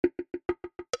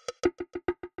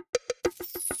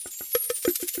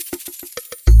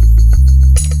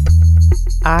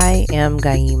I am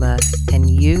Gaima, and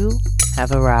you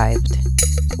have arrived.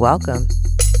 Welcome.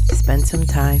 Spend some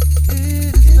time.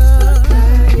 It's the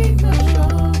Gaima Show.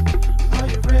 Are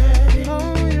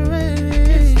you ready?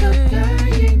 It's the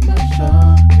Gaima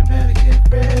Show. You better get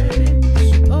ready.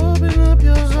 So open up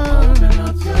your heart. Open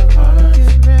up your heart.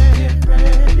 Get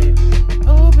ready.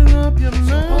 Open up your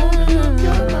mind. Open up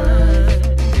your mind.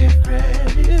 Get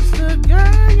ready. It's the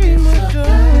Gaima Show.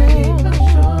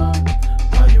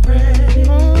 Are you ready?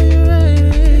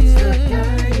 It's the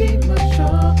Gaima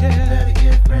Show. You better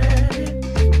get ready.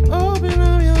 Open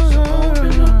up your heart.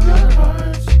 Open up your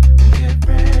hearts and get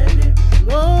ready.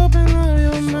 Open up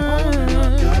your mind. Open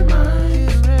up your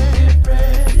minds and get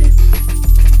ready.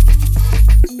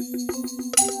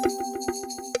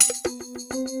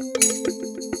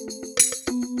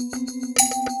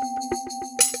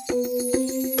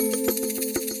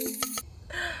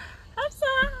 I'm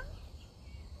sorry.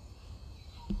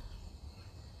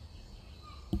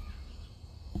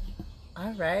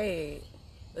 All right.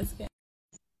 Let's get.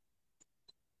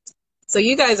 So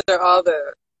you guys are all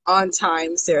the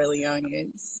on-time Sierra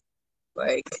Leoneans,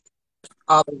 like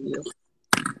all of you.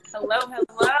 Hello,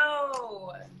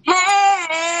 hello.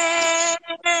 Hey!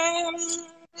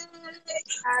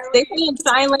 How They are say you? in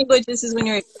sign language this is when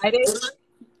you're excited.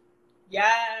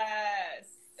 Yes.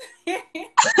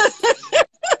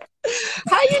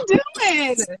 How you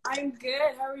doing? I'm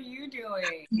good. How are you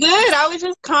doing? Good. I was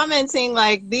just commenting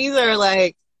like these are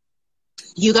like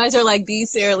you guys are like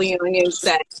these Sierra Leoneans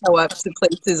that show up to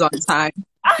places on time.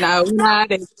 Now we're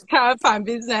not in find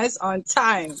business on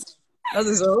time. That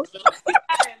is all.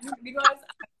 Yes, because I'm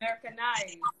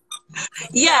Americanized. So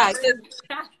Yeah, 'cause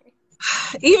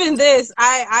even this,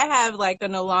 I have like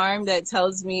an alarm that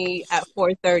tells me at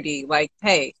 4:30, like,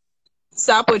 hey,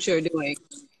 stop what you're doing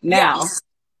yeah, now,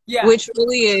 yeah. which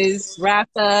really is wrap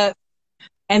up.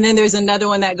 And then there's another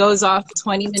one that goes off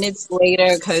 20 minutes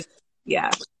later because, yeah,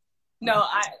 No,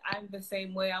 I'm the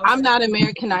same way. I'm not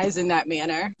Americanized in that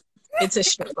manner. It's a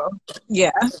struggle.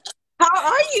 Yeah. How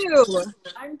are you?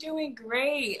 I'm doing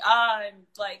great. I'm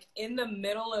like in the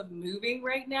middle of moving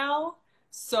right now.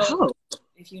 So Oh,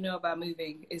 if you know about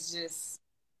moving, it's just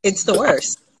it's the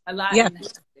worst. a lot Yeah. in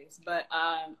this. But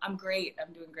I'm great.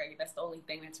 I'm doing great. That's the only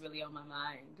thing that's really on my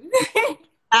mind.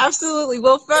 Absolutely.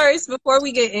 Well, first, before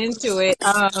we get into it,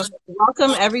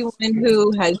 welcome everyone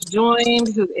who has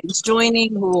joined, who is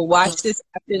joining, who will watch this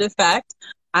after the fact.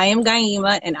 I am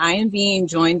Gaima, and I am being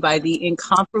joined by the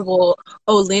incomparable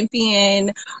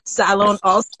Olympian Salon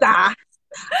All-Star,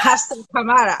 Hafsa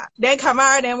Kamara. De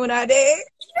Kamara de Munade.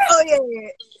 Oh, yeah.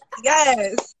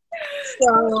 Yes.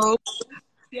 So,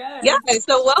 Yes. yeah.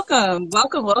 So, welcome.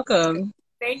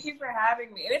 Thank you for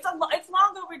having me. And it's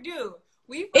long overdue.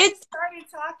 We first It's started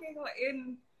talking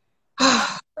in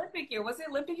Olympic year. Was it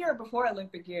Olympic year or before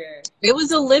Olympic year? It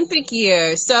was Olympic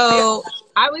year. So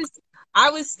I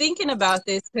was thinking about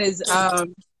this because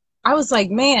I was like,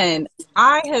 man,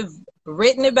 I have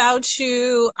written about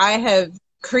you. I have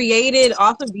created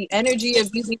off of the energy of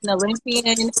you being an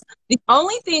Olympian. The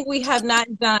only thing we have not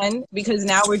done, because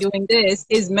now we're doing this,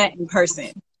 is met in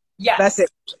person. Yes. That's it.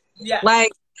 Yes.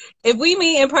 Like, if we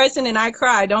meet in person and I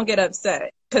cry, don't get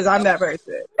upset because I'm that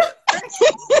person.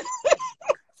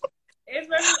 It's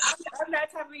really, I'm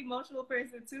that type of emotional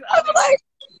person too. I'm like,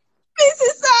 this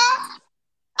is oh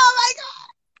my God.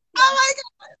 Oh my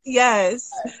God.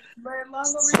 Yes. But long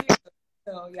overdue.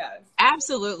 So yes.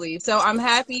 Absolutely. So I'm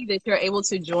happy that you're able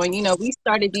to join. You know, we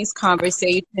started these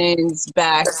conversations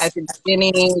back at the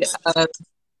beginning of,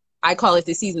 I call it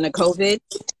the season of COVID.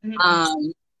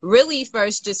 Mhm. Really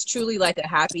first just truly like a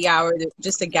happy hour,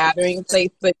 just a gathering place,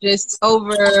 but just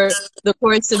over the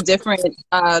course of different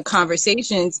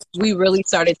conversations, we really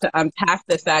started to unpack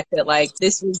the fact that like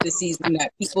this was the season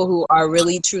that people who are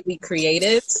really truly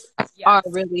creative are Yes.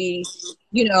 really,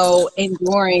 you know,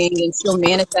 enduring and still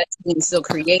manifesting and still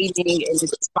creating and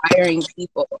inspiring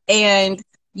people. And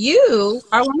you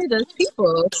are one of those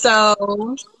people.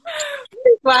 So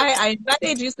that's why I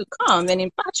invited you to come and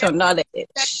impart your knowledge.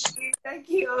 Thank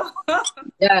you.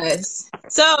 Yes.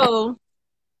 So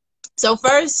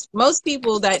first, most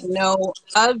people that know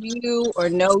of you or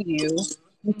know you,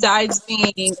 besides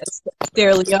being a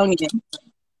Sierra Leonean,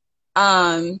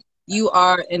 you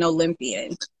are an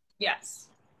Olympian. Yes.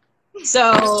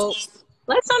 So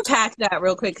let's unpack that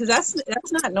real quick because that's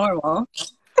not normal.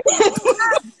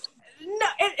 No,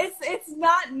 it's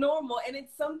not normal, and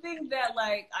it's something that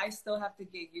like I still have to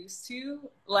get used to.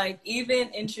 Like even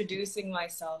introducing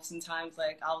myself, sometimes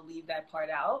like I'll leave that part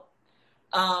out.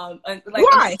 And, like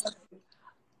Why?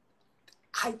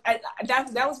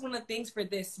 that was one of the things for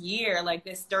this year, like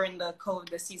this during the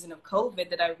season of COVID,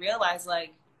 that I realized,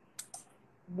 like,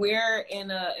 we're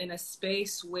in a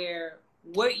space where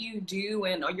what you do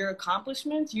and your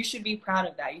accomplishments, you should be proud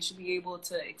of that. You should be able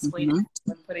to explain it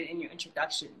and put it in your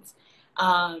introductions.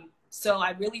 So I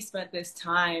really spent this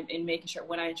time in making sure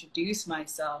when I introduce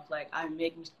myself, like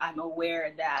I'm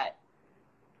aware that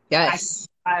yes,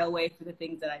 I shy away for the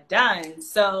things that I've done.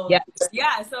 So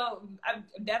yeah, so I'm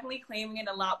definitely claiming it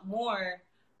a lot more.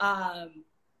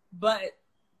 But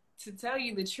to tell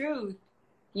you the truth,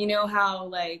 you know how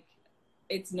like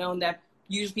it's known that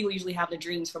people usually have the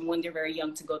dreams from when they're very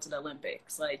young to go to the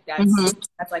Olympics. Like that's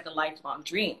like a lifelong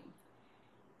dream.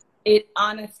 It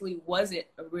honestly wasn't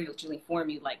originally for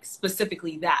me, like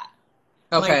specifically that.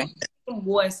 Okay. My dream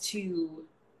was to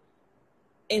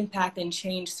impact and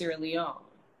change Sierra Leone,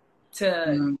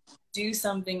 to do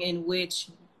something in which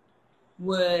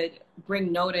would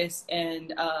bring notice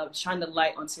and shine the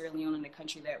light on Sierra Leone and the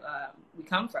country that we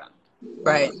come from.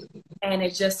 Right. And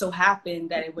it just so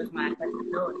happened that it was my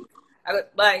ability.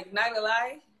 Like, not gonna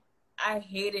lie, I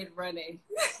hated running.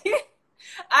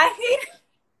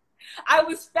 I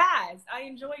was fast. I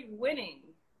enjoyed winning,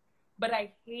 but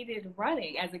I hated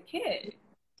running as a kid.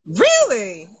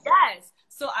 Really? Yes.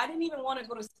 So I didn't even want to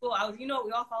go to school. I was, we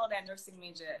all follow that nursing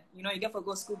major. You get for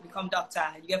go to school, become doctor.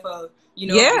 You get for,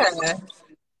 Yeah.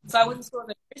 So I went to school as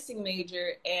a nursing major,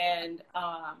 and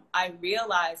I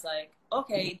realized, like,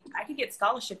 okay, I can get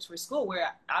scholarships for school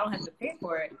where I don't have to pay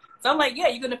for it. So I'm like, yeah,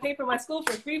 you're going to pay for my school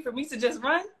for free for me to just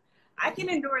run? I can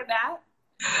endure that.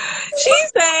 She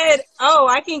said, oh,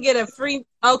 I can get a free,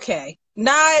 okay.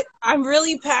 I'm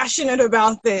really passionate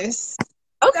about this.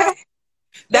 Okay.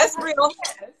 That's real.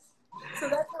 So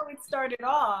that's how it started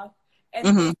off. And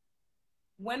then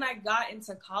when I got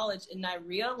into college and I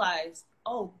realized,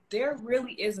 oh, there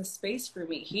really is a space for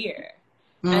me here.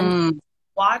 And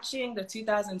watching the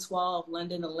 2012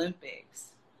 London Olympics,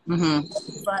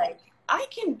 like, I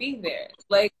can be there.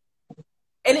 Like,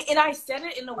 and I said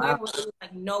it in a way where it was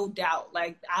like no doubt.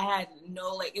 Like, I had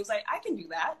no, like, it was like, I can do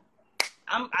that.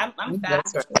 I'm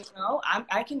fast, right.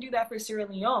 I can do that for Sierra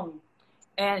Leone.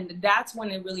 And that's when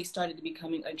it really started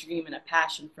becoming a dream and a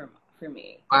passion for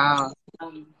me. Wow.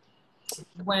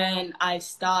 When I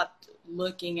stopped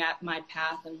looking at my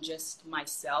path and just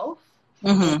myself,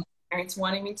 parents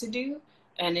wanting me to do,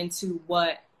 and into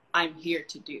what I'm here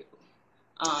to do.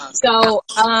 So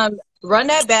run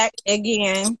that back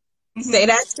again. Say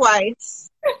that twice.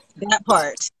 That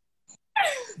part.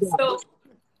 So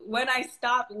when I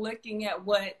stopped looking at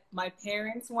what my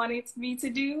parents wanted me to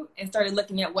do and started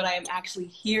looking at what I am actually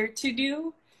here to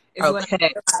do, is when I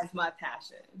realized my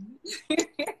passion.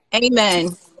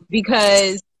 Amen.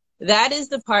 Because that is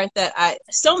the part that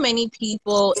so many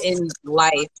people in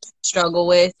life struggle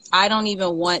with. I don't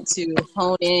even want to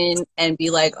hone in and be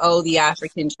like, oh, the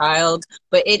African child,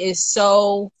 but it is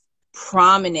so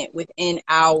prominent within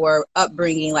our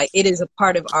upbringing. Like, it is a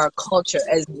part of our culture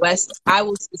as I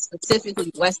will say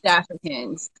specifically West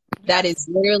Africans, that is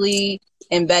literally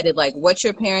embedded, like what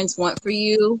your parents want for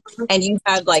you. And you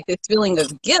have like this feeling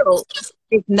of guilt,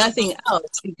 if nothing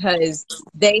else, because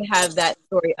they have that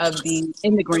story of the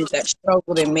immigrant that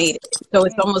struggled and made it. So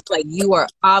it's almost like you are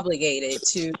obligated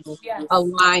to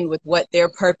align with what their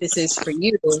purpose is for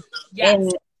you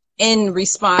in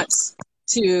response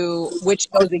to which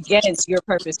goes against your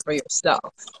purpose for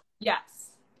yourself. Yes.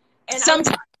 And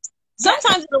sometimes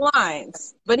it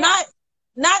aligns, but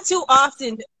not too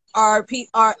often are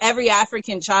every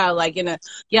African child like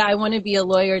I want to be a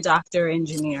lawyer, doctor,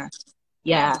 engineer.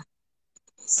 Yeah.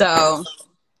 So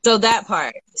that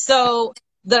part. So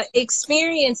the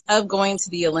experience of going to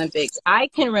the Olympics, I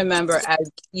can remember as,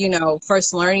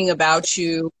 first learning about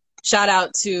you. Shout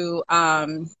out to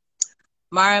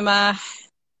Marima.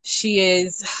 She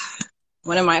is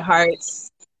one of my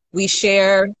hearts. We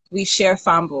share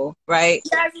Fambu, right?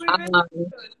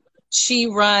 She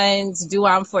runs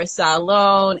Duam for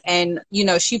Salon, and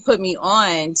she put me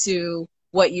on to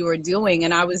what you were doing,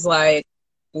 and I was like,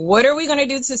 what are we going to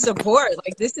do to support?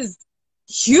 Like, this is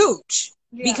huge.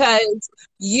 Because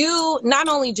you not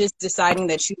only just deciding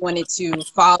that you wanted to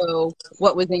follow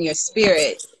what was in your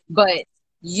spirit, but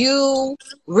you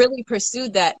really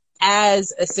pursued that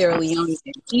as a Sierra Leonean,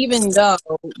 even though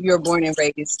you're born and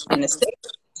raised in the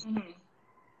States.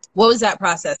 What was that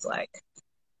process like?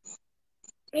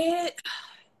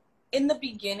 In the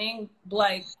beginning,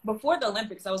 like before the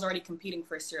Olympics, I was already competing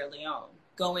for Sierra Leone,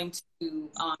 going to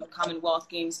Commonwealth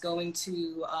Games, going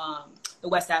to the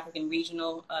West African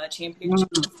Regional Championship.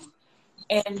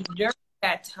 And during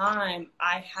that time,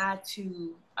 I had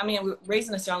to, we were raised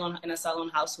in a Salon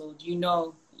household.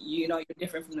 you know, you're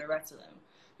different from the rest of them.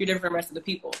 You're different from the rest of the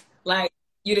people. Like,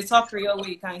 you to talk Creole with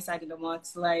you kind of second the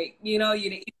months. Like, you know, you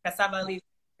to eat cassava leaf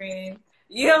cream.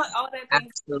 You know, all that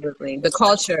things. Absolutely. The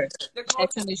culture. The As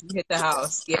culture. soon as you hit the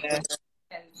house. Yeah.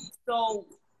 And so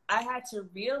I had to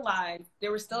realize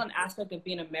there was still an aspect of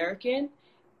being American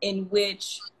in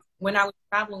which when I was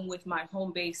traveling with my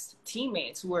home-based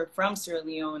teammates who were from Sierra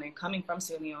Leone and coming from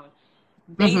Sierra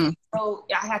Leone, so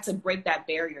I had to break that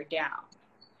barrier down.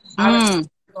 I was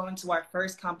going to our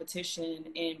first competition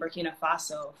in Burkina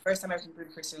Faso, first time I ever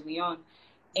competed for Sierra Leone,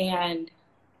 and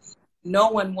no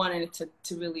one wanted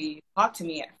to really talk to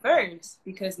me at first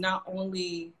because not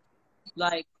only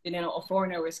like, you know, a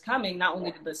foreigner was coming, not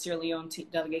only did the Sierra Leone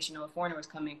delegation know a foreigner was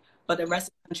coming, but the rest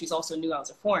of the countries also knew I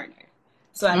was a foreigner.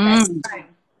 So at that time,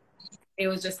 it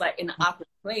was just like an awkward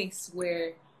place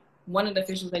where one of the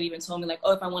officials had even told me like,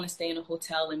 oh, if I want to stay in a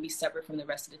hotel and be separate from the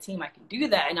rest of the team, I can do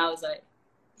that. And I was like,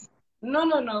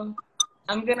 no,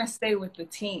 I'm going to stay with the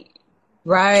team.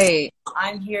 Right.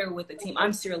 I'm here with the team.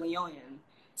 I'm Sierra Leonean.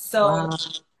 So,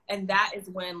 and that is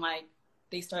when like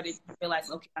they started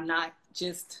realizing, okay, I'm not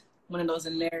just one of those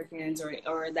Americans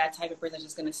or that type of person that's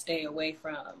just going to stay away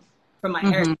from my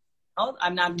heritage.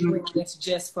 I'm not doing this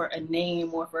just for a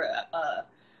name or for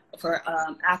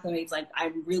acclimates. Like,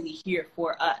 I'm really here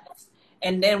for us.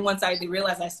 And then once I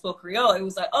realized I spoke Creole, it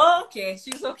was like, oh, okay,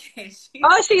 she's okay.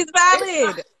 She's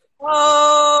valid.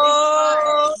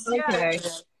 Oh, okay.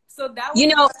 So that was, you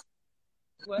know,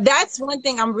 that's one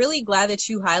thing. I'm really glad that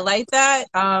you highlight that.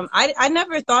 I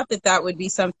never thought that would be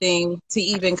something to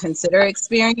even consider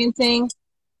experiencing,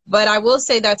 but I will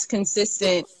say that's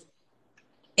consistent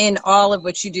in all of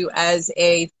what you do as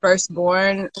a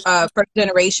firstborn, first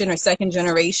generation or second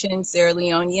generation Sierra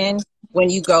Leonean. When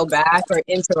you go back or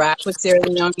interact with Sierra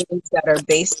Leoneans that are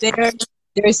based there,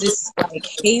 there's this like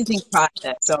hazing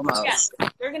process almost. Yeah,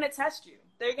 they're gonna test you.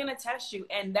 They're gonna test you,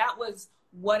 and that was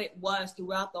what it was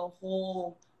throughout the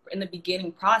whole in the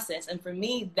beginning process. And for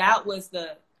me, that was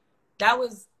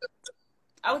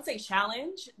I would say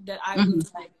challenge that I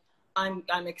was like, I'm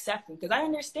accepting, because I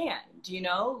understand, you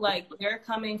know, like they're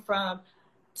coming from,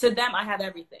 to them I have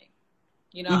everything,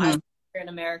 you know. I'm here in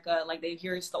America, like they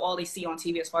hear all they see on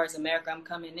TV as far as America. I'm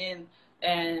coming in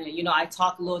and, you know, I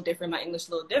talk a little different, my English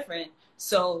a little different,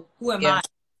 so who am I to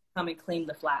come and claim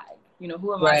the flag? You know,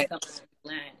 who am I to come to the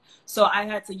land? So I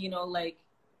had to, you know, like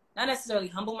not necessarily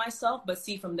humble myself, but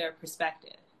see from their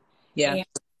perspective. And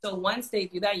so once they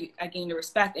do that, I gained the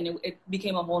respect, and it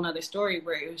became a whole nother story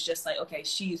where it was just like, okay,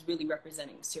 she's really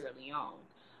representing Sierra Leone.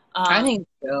 I think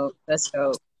so. That's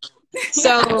dope.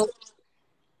 So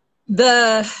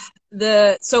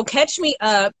so Catch Me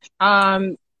Up,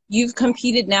 you've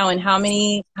competed now in how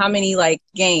many like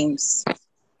games,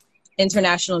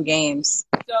 international games?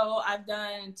 So I've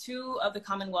done 2 of the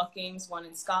Commonwealth Games, one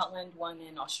in Scotland, one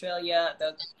in Australia,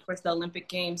 of course the Olympic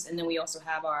Games, and then we also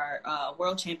have our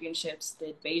World Championships,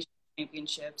 the Beijing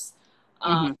Championships,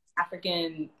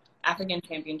 African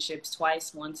Championships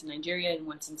twice, once in Nigeria and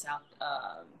once in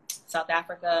South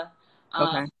Africa.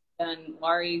 And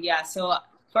Laurie, so as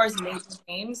far as major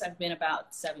games, I've been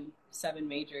about seven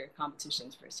major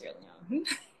competitions for Sierra Leone.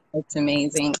 That's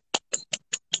amazing.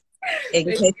 In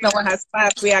case no one has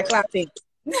clapped, we are clapping.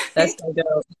 That's so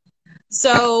dope.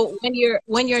 So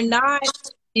when you're not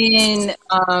in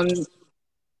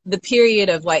the period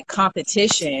of like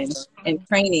competition and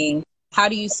training, how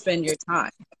do you spend your time?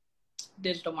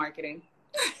 Digital marketing.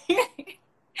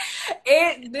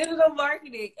 Digital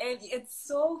marketing. And it's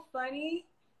so funny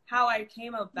how I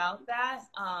came about that.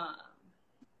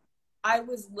 I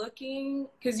was looking,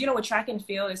 because, you know, with track and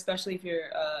field, especially if you're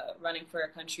running for a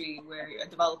country a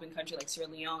developing country like Sierra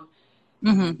Leone,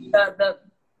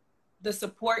 the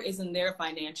support isn't there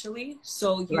financially.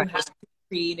 So you have to be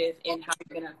creative in how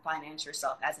you're going to finance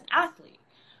yourself as an athlete.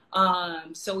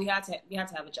 So we had to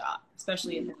have a job,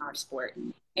 especially in our sport.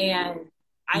 And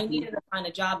I needed to find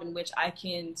a job in which I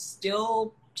can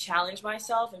still challenge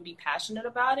myself and be passionate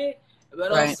about it,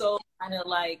 but also kind of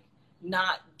like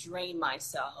not drain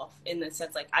myself, in the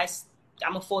sense like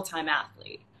I'm a full-time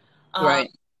athlete.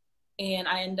 And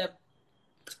I ended up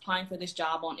applying for this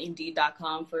job on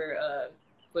Indeed.com for a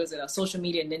social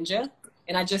media ninja.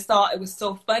 And I just thought it was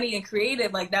so funny and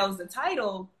creative, like that was the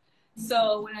title.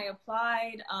 So when I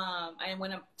applied, I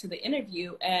went up to the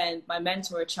interview, and my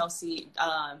mentor, Chelsea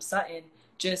Sutton,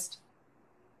 just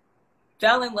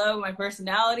fell in love with my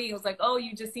personality. It was like, oh,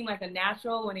 you just seem like a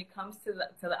natural when it comes to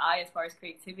the eye as far as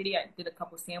creativity. I did a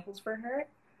couple samples for her.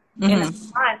 And at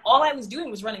the time, all I was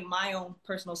doing was running my own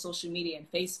personal social media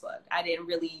and Facebook. I didn't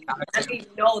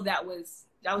know that was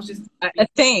just a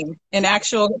thing, an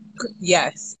actual,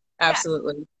 yes,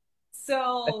 absolutely.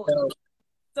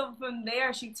 So from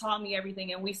there, she taught me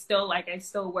everything, and we still I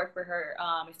still work for her.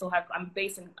 I'm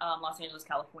based in Los Angeles,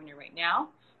 California right now,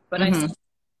 but I still have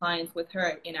clients with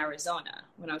her in Arizona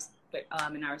when I was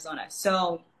in Arizona.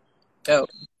 So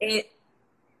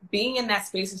being in that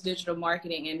space is digital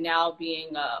marketing, and now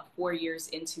being 4 years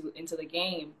into the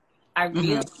game, I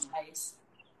realized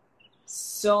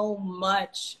so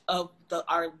much of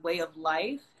our way of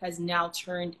life has now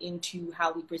turned into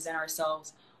how we present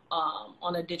ourselves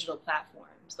on a digital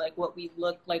platforms, like what we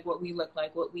look like, what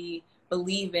we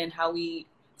believe in, how we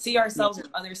see ourselves and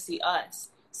others see us.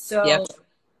 So,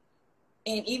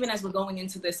 and even as we're going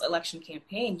into this election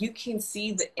campaign, you can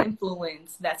see the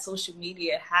influence that social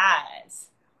media has.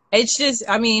 It's just,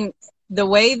 I mean, the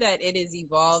way that it has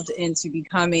evolved into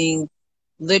becoming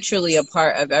literally a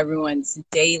part of everyone's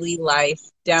daily life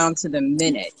down to the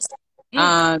minute.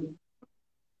 10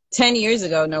 years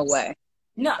ago, no way.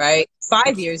 No. Right?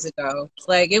 5 years ago,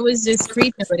 like, it was just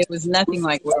creeping, but it was nothing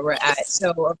like where we're at. So,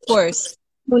 of course,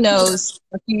 who knows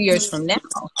a few years from now.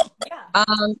 Yeah.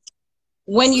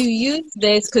 When you use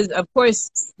this, because, of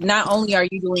course, not only are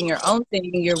you doing your own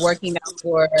thing, you're working out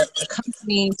for a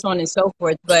company, so on and so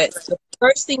forth, but the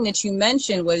first thing that you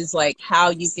mentioned was, like, how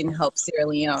you can help Sierra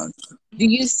Leone. Do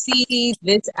you see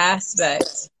this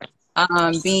aspect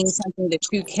being something that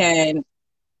you can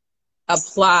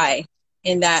apply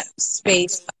in that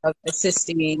space of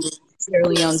assisting Sierra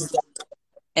Leone's,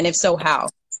 and if so, how?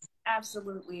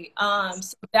 Absolutely.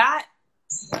 So that,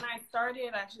 when I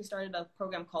actually started a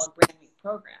program called Brand Week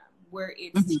Program, where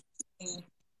it's teaching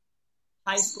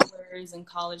high schoolers and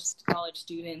college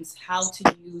students how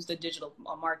to use the digital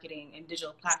marketing and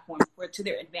digital platform to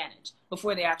their advantage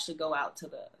before they actually go out to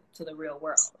the real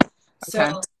world.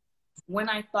 So when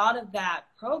I thought of that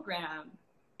program,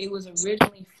 it was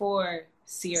originally for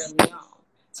Sierra Leone.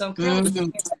 So I'm currently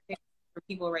doing it for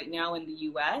people right now in the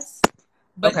U.S.,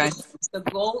 but the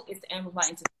goal is to amplify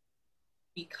into,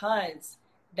 because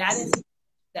that is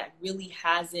that really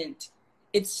hasn't.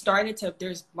 It started to.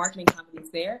 There's marketing companies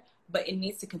there, but it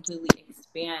needs to completely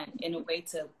expand in a way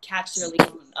to catch Sierra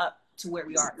Leone up to where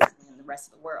we are in the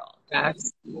rest of the world.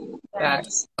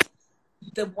 Facts.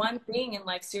 The one thing in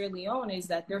Sierra Leone is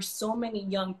that there's so many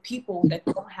young people that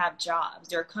don't have jobs.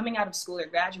 They're coming out of school, they're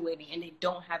graduating, and they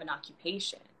don't have an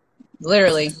occupation.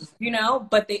 Literally.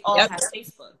 But they all have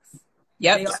Facebooks.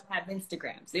 They all have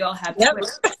Instagrams. They all have Twitter.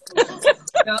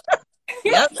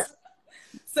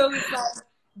 So it's like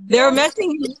they're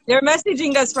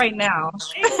messaging us right now.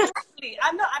 Exactly.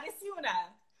 I know. I didn't see what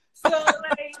So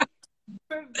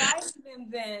providing them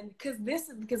then,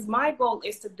 because my goal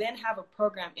is to then have a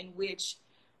program in which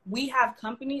we have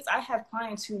companies. I have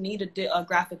clients who need a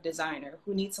graphic designer,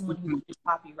 who need someone who can do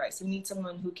copyrights, who need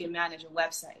someone who can manage a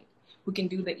website, who can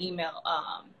do the email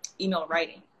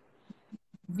writing.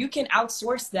 You can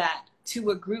outsource that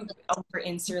to a group over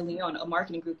in Sierra Leone, a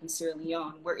marketing group in Sierra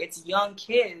Leone, where it's young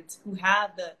kids who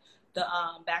have the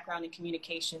background in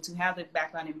communications, who have the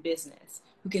background in business,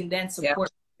 who can then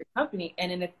support your company.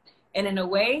 And in a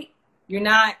way, you're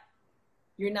not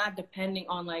depending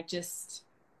on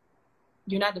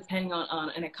you're not depending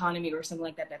on an economy or something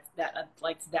like that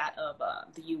like that of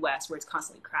the U.S. where it's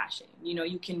constantly crashing.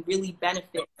 You can really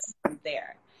benefit from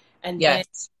there, and then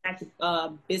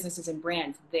businesses and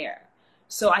brands there.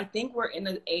 So I think we're in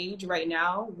an age right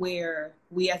now where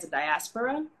we as a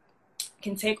diaspora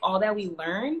can take all that we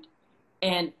learned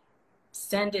and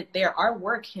send it there. Our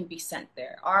work can be sent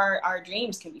there. Our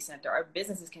dreams can be sent there. Our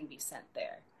businesses can be sent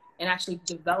there, and actually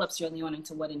develop Sierra Leone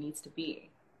into what it needs to be.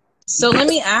 So let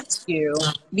me ask you,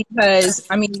 because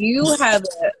I mean, you have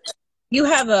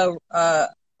a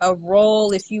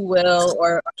role, if you will,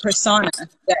 or a persona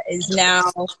that is now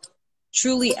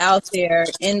truly out there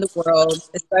in the world,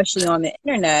 especially on the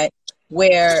internet,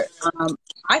 where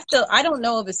I don't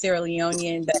know of a Sierra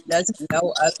Leonean that doesn't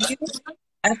know of you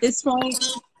at this point.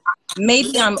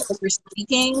 Maybe I'm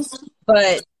overspeaking,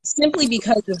 but simply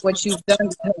because of what you've done,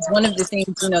 because one of the things,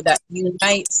 that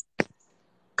unites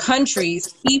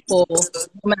countries, people,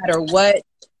 no matter what,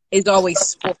 is always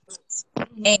sports.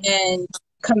 And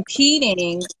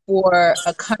competing for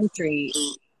a country,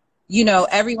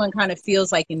 everyone kind of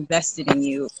feels like invested in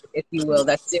you, if you will.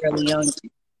 That's Sierra Leone,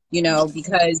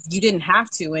 because you didn't have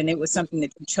to, and it was something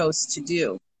that you chose to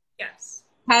do. Yes.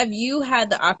 Have you had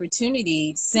the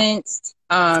opportunity since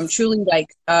truly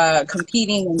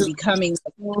competing and becoming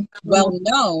well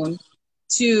known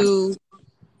to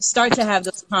start to have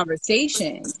those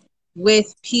conversations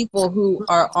with people who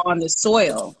are on the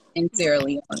soil in Sierra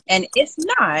Leone? And if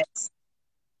not,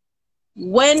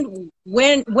 when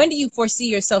do you foresee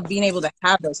yourself being able to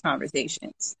have those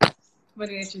conversations?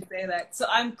 Funny that you say that. So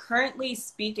I'm currently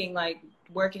speaking, like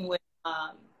working with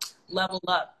Level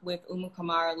Up with Umu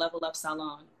Kamara, Level Up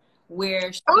Salon,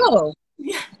 where she, Oh,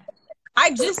 yeah,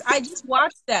 I just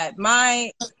watched that.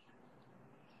 I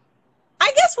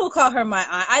guess we'll call her my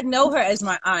aunt. I know her as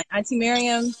my aunt, Auntie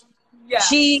Miriam. yeah,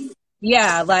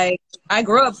 Yeah, like I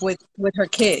grew up with her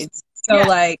kids. So yeah,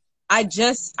 like I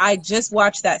just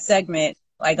watched that segment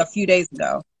like a few days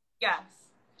ago. yes.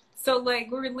 So like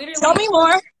we're Tell literally, me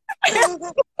more.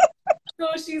 so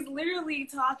she's literally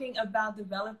talking about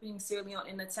developing Sierra Leone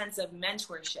in the sense of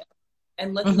mentorship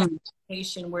and looking at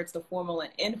education where it's the formal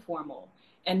and informal.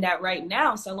 And that right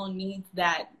now, Salon needs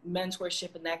that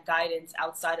mentorship and that guidance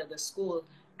outside of the school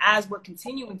as we're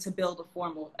continuing to build a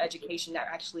formal education that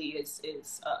actually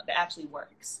that actually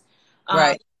works.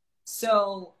 Right.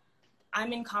 So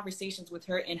I'm in conversations with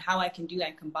her in how I can do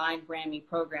that combined brand me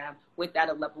program with that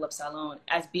of Level Up Salon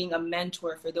as being a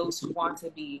mentor for those who want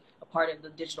to be a part of the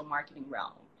digital marketing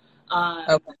realm.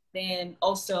 Okay. Then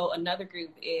also another group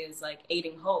is like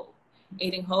Aiding Hope.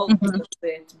 Aiding Hope with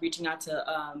reaching out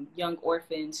to young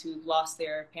orphans who've lost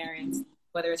their parents,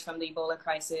 whether it's from the Ebola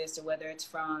crisis or whether it's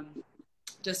from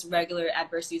just regular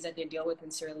adversities that they deal with in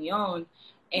Sierra Leone,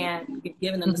 and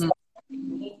giving them the support they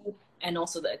need and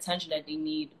also the attention that they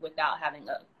need without having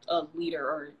a leader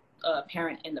or a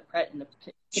parent in the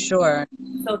Sure.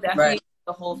 So definitely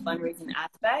the whole fundraising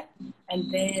aspect,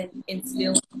 and then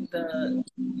instill the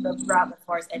route as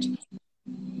far as education.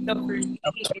 So for me,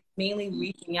 it's mainly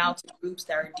reaching out to groups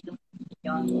that are dealing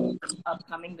with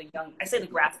the young, I say the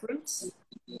grassroots.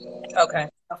 Okay.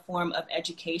 A form of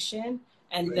education.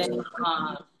 And then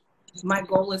my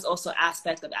goal is also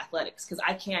aspect of athletics, because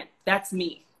that's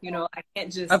me, I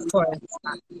can't just. Of course.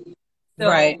 So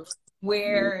right.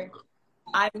 Where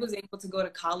I was able to go to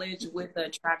college with a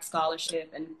track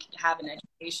scholarship and have an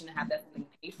education and have that thing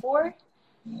paid for,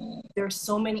 there's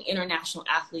so many international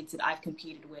athletes that I've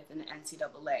competed with in the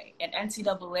NCAA. And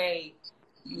NCAA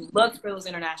looks for those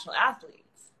international athletes.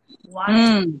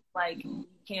 Why you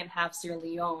can't have Sierra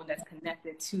Leone that's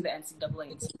connected to the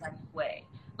NCAA in some type of way,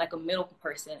 like a middle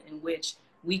person in which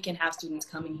we can have students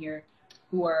coming here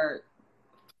who are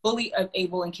fully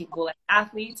able and capable as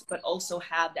athletes, but also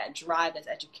have that drive as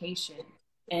education.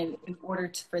 And in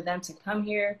order for them to come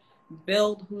here,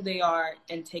 build who they are,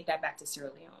 and take that back to Sierra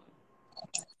Leone.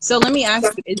 So let me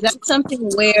ask you, is that something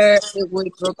where it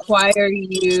would require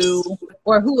you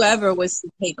or whoever was to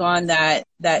take on that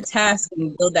task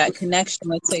and build that connection,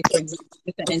 let's say, for example,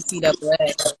 with the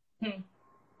NCAA?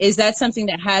 Is that something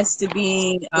that has to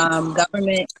be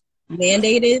government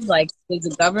mandated? Like, does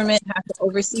the government have to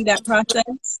oversee that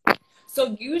process?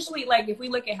 So usually, like, if we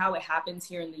look at how it happens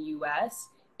here in the U.S.,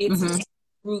 it's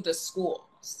through the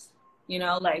schools.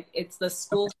 Like, it's the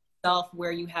school itself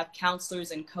where you have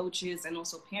counselors and coaches and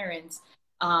also parents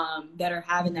that are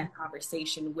having that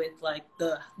conversation with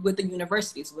with the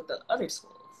universities, with the other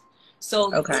schools.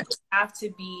 So there have to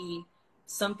be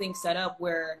something set up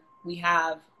where we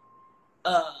have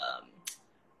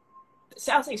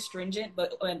so I would say stringent,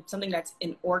 but something that's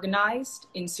organized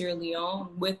in Sierra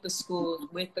Leone with the schools,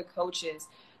 with the coaches.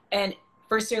 And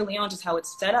for Sierra Leone, just how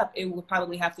it's set up, it would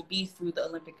probably have to be through the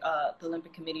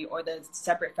Olympic Committee or the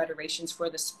separate federations for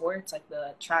the sports, like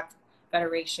the track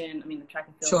federation, the track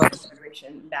and field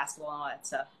federation, basketball, all that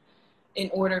stuff,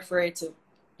 in order for it to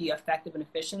be effective and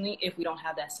efficiently if we don't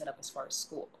have that set up as far as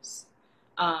schools.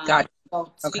 Got it.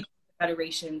 So speaking with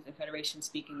federations and federations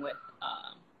speaking with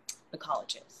the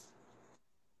colleges.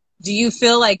 Do you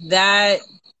feel like that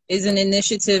is an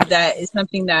initiative that is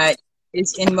something that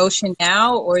is in motion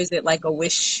now, or is it like a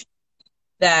wish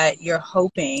that you're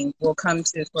hoping will come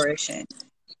to fruition?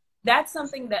 That's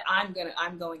something that I'm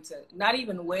going to not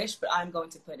even wish, but I'm going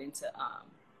to put into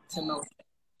motion,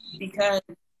 because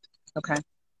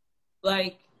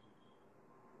like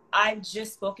I've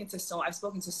spoken to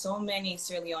so many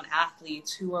Sierra Leone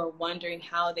athletes who are wondering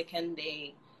how can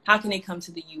they come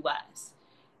to the U.S.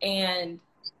 and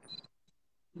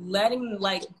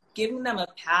giving them a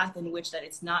path in which that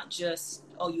it's not just,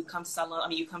 you come to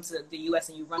Salon, you come to the U.S.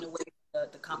 and you run away from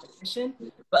the competition,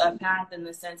 but a path in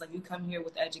the sense like you come here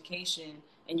with education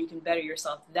and you can better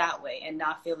yourself that way and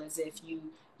not feel as if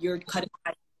you're cutting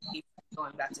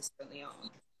going back to Sierra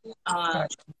Leone.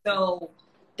 So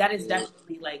that is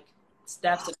definitely like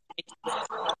steps of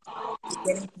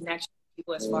getting connection with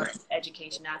people as far as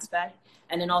education aspect,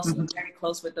 and then also very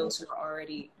close with those who are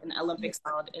already in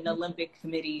Olympic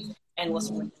committee and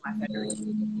also with my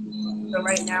federation. So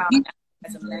right now,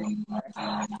 as a mentor,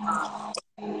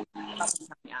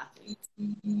 athletes.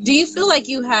 Do you feel like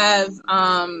you have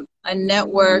a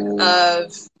network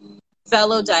of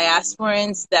fellow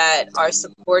diasporans that are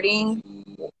supporting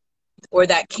or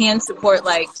that can support,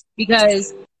 like,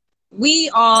 because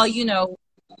we all, you know,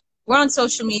 we're on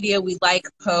social media, we like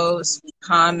posts, we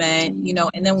comment, you know,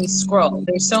 and then we scroll.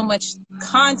 There's so much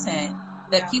content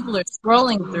that people are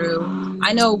scrolling through.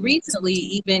 I know recently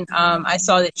even I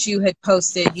saw that you had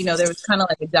posted, you know, there was kind of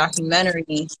like a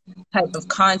documentary type of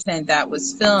content that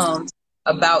was filmed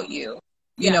about you,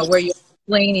 you know, where you're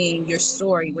explaining your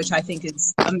story, which I think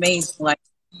is amazing. Like,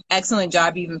 excellent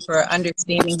job even for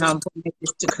understanding how important it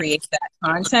is to create that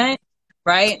content,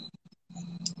 right?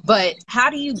 But how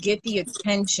do you get the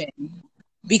attention?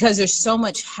 Because there's so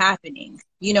much happening,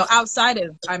 you know, outside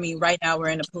of, I mean, right now we're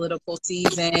in a political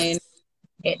season.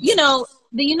 You know,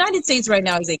 the United States right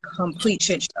now is a complete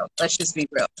shit show. Let's just be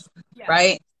real,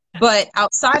 right? But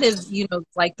outside of, you know,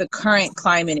 like the current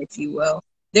climate, if you will,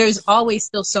 there's always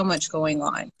still so much going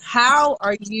on. How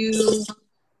are you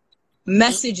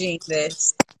messaging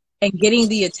this and getting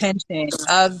the attention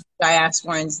of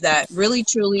diasporans that really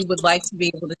truly would like to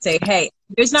be able to say, hey,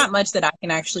 there's not much that I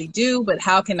can actually do, but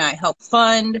how can I help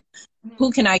fund?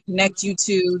 Who can I connect you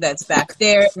to that's back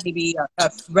there? Maybe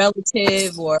a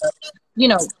relative, or, you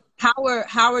know,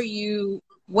 how are you,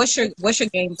 what's your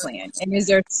game plan? And is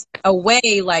there a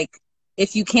way, like,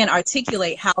 if you can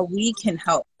articulate how we can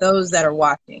help those that are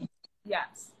watching?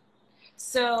 Yes.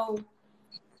 So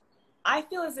I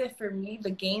feel as if for me, the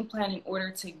game plan in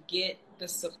order to get the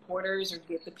supporters or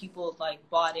get the people like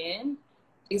bought in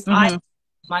is I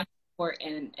my support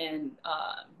and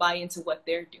buy into what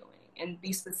they're doing and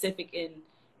be specific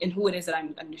in who it is that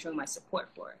I'm showing my support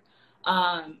for.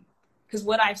 Because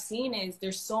what I've seen is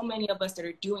there's so many of us that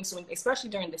are doing so, especially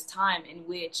during this time in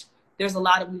which there's a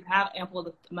lot of, we have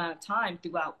ample amount of time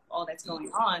throughout all that's going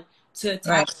on to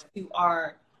tap into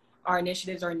our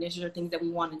initiatives, our initiative things that we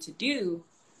wanted to do.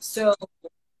 So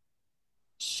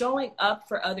showing up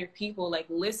for other people, like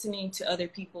listening to other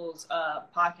people's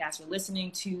podcasts or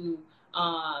listening to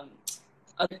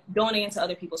donating to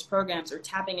other people's programs or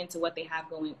tapping into what they have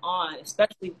going on,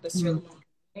 especially with the Sierra Leone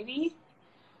community,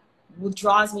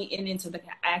 draws me into the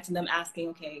asking,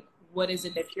 okay, what is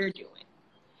it that you're doing?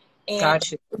 And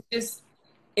gotcha. It's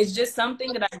just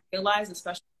something that I realize,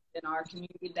 especially in our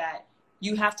community, that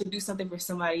you have to do something for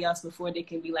somebody else before they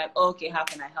can be like, oh, okay, how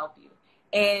can I help you?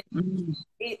 And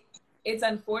it's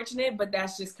unfortunate, but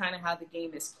that's just kind of how the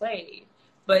game is played.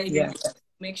 But if you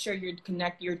make sure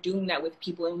you're doing that with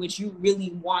people in which you really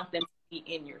want them to be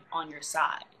on your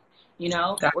side, you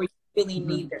know, or you really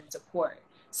need their support.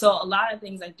 So a lot of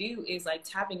things I do is like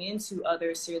tapping into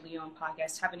other Sierra Leone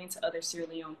podcasts, tapping into other Sierra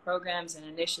Leone programs and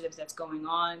initiatives that's going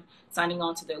on, signing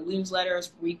on to their newsletters,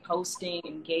 reposting,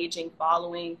 engaging,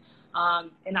 following,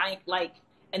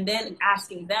 and then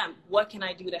asking them, what can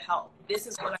I do to help? This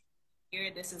is what I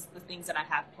hear. This is the things that I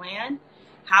have planned.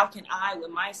 How can I,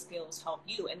 with my skills, help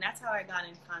you? And that's how I got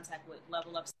in contact with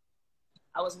Level Up.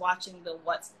 I was watching the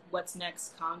What's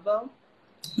Next convo.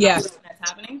 That's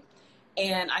happening.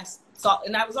 And I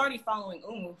was already following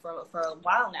Umu for a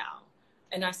while now.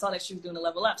 And I saw that she was doing the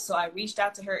Level Up. So I reached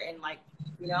out to her and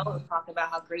talked about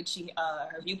how great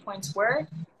her viewpoints were.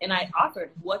 And I offered,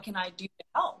 what can I do to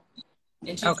help?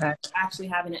 And she's actually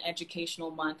having an educational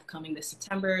month coming this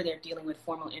September. They're dealing with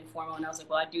formal, informal. And I was like,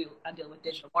 well, I deal with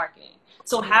digital marketing.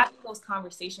 So having those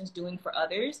conversations, doing for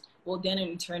others, will then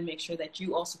in turn make sure that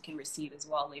you also can receive as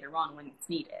well later on when it's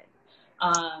needed.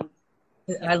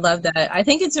 I love that. I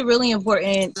think it's a really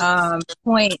important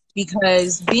point,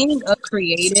 because being a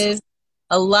creative,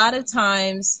 a lot of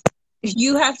times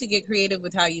you have to get creative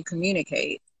with how you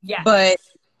communicate. Yeah. But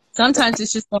sometimes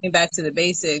it's just going back to the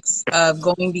basics of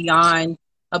going beyond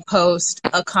a post,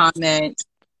 a comment,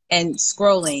 and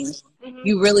scrolling.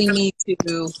 You really need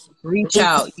to reach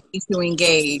out. You need to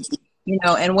engage, you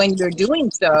know, and when you're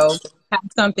doing so, have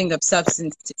something of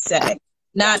substance to say.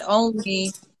 Not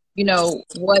only, you know,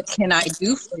 what can I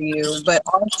do for you, but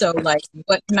also like,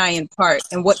 what can I impart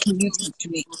and what can you teach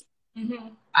me?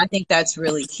 I think that's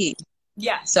really key.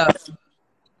 Yeah. So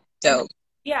dope.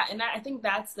 Yeah, and I think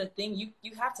that's the thing.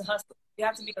 You have to hustle. You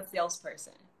have to be a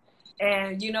salesperson.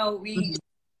 And, you know, we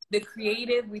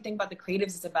think about the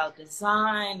creatives, it's about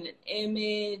design and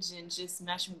image and just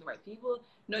meshing with the right people.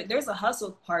 No, there's a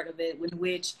hustle part of it in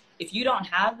which if you don't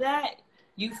have that,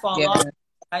 you fall off the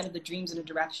side of the dreams in the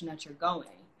direction that you're going.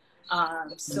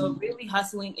 So really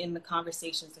hustling in the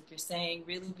conversations that you're saying,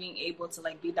 really being able to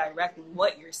like be direct in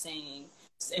what you're saying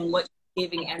and what you're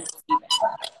giving and receiving.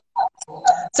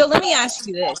 So let me ask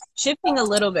you this, shifting a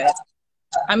little bit.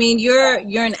 I mean, you're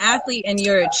an athlete and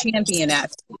you're a champion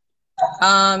athlete.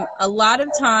 A lot of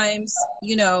times,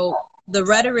 you know, the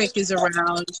rhetoric is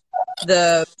around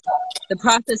the the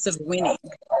process of winning.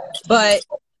 But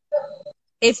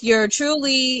if you're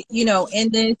truly, you know,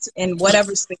 in this, in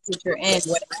whatever space that you're in,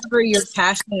 whatever you're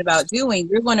passionate about doing,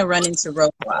 you're going to run into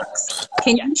roadblocks.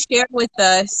 Can you share with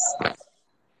us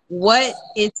what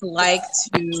it's like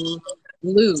to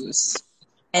lose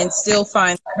and still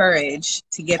find courage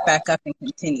to get back up and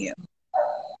continue?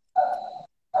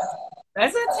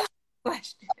 That's a tough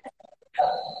question.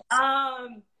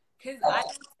 Because I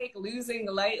don't take losing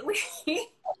lightly.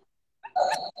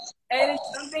 And it's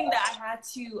something that I had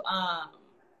to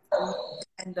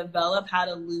and develop how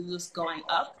to lose going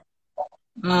up,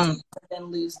 then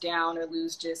lose down or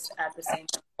lose just at the same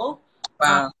level.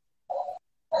 Wow.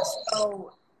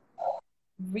 So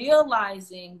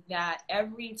realizing that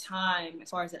every time, as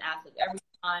far as an athlete, every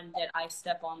time that I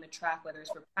step on the track, whether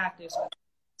it's for practice or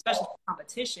especially for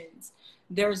competitions,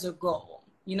 there's a goal.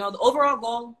 You know, the overall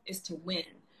goal is to win,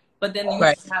 but then you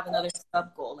have another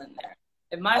sub goal in there.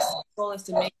 If my sub goal is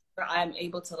to make sure I'm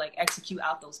able to like execute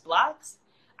out those blocks,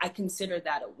 I consider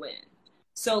that a win.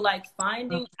 So like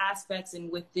finding aspects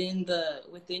and within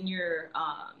your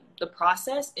the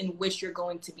process in which you're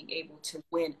going to be able to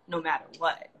win no matter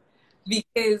what.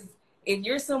 Because if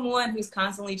you're someone who's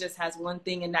constantly just has one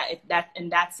thing and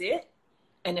that's it,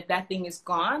 and if that thing is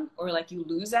gone or like you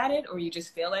lose at it or you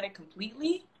just fail at it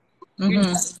completely, you're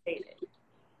devastated.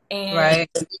 And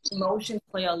emotions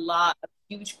play a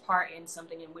huge part in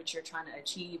something in which you're trying to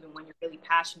achieve and when you're really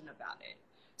passionate about it.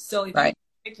 So if you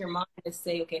pick your mind to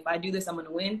say, okay, if I do this, I'm going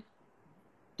to win,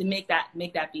 then make that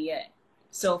be it.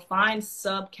 So find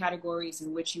subcategories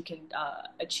in which you can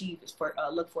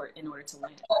look for it in order to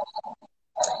win.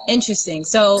 Interesting.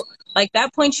 So like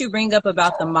that point you bring up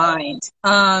about the mind,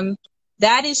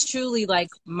 that is truly like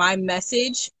my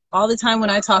message all the time when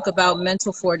I talk about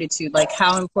mental fortitude, like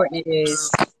how important it is,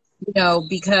 you know,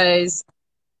 because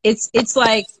it's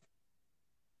like,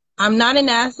 I'm not an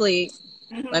athlete.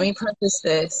 Let me preface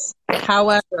this.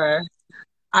 However,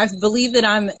 I believe that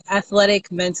I'm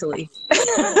athletic mentally.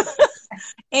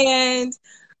 And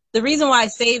the reason why I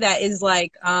say that is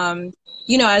like,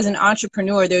 you know, as an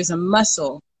entrepreneur, there's a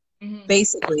muscle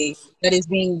basically that is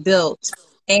being built.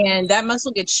 And that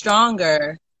muscle gets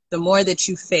stronger the more that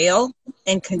you fail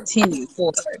and continue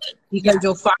forward, because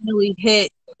you'll finally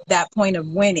hit that point of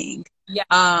winning.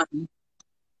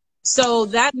 So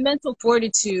that mental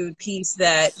fortitude piece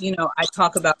that, you know, I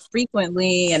talk about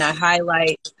frequently and I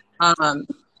highlight,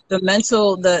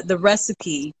 the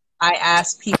recipe. I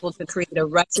ask people to create a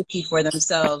recipe for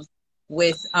themselves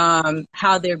with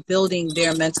how they're building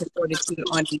their mental fortitude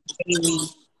on a daily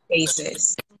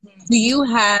basis. Do you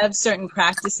have certain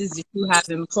practices that you have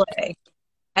in play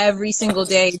every single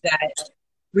day that,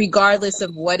 regardless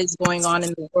of what is going on in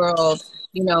the world,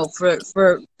 you know, for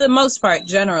the most part,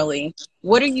 generally,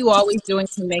 what are you always doing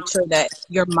to make sure that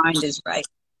your mind is right?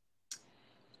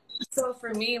 So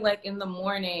for me, like in the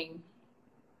morning,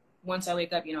 once I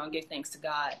wake up, you know, I give thanks to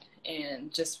God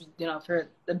and just, you know, for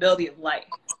the ability of life.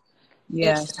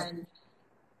 And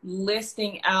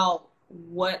listing out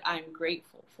what I'm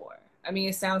grateful for. I mean,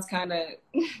 it sounds kind of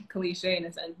cliche in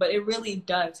a sense, but it really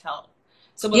does help.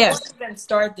 So before I even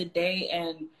start the day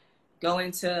and go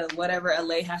into whatever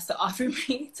LA has to offer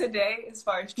me today, as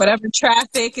far as whatever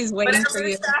traffic is waiting for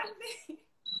you,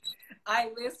 I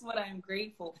list what I'm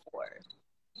grateful for.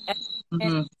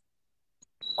 And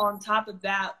on top of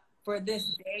that, for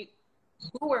this day,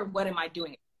 who or what am I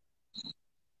doing?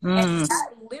 And that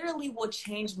literally will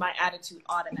change my attitude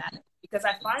automatically, because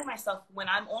I find myself, when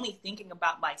I'm only thinking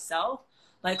about myself,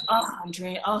 like, oh, I'm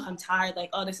drained, oh, I'm tired, like,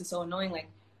 oh, this is so annoying, like,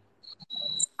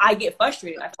 I get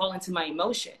frustrated, I fall into my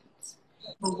emotions.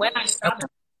 But when I stop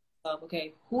myself,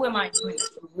 okay, who am I doing this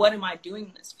for? What am I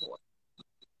doing this for?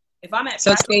 If I'm at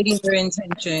stating your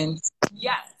intentions.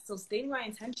 So stating my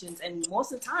intentions, and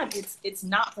most of the time it's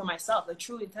not for myself. The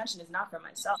true intention is not for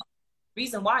myself.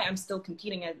 Reason why I'm still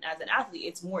competing as an athlete,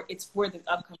 it's for the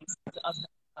upcoming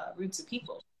roots of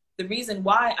people. The reason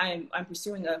why I'm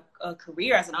pursuing a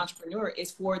career as an entrepreneur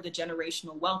is for the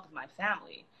generational wealth of my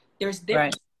family. There's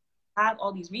different have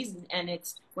all these reasons, and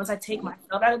it's once I take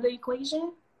myself out of the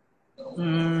equation,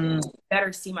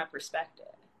 better see my perspective.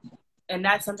 And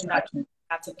that's something that I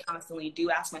have to constantly do,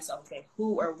 ask myself, okay,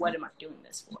 who or what am I doing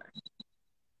this for?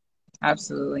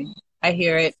 Absolutely. I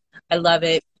hear it. I love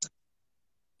it.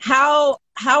 How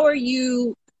are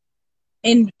you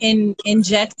in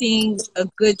injecting a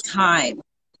good time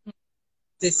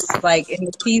this, like, in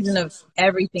the season of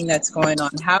everything that's going on?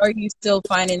 How are you still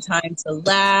finding time to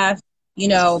laugh? You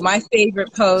know, my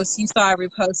favorite post, you saw I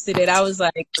reposted it. I was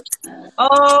like,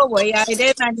 Oh, well, yeah,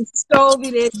 then I stove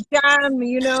it, jam,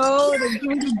 you know, the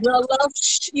ginger girl love,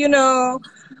 you know.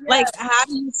 Like, how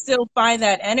do you still find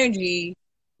that energy?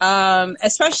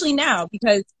 Especially now,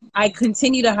 because I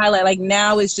continue to highlight, like,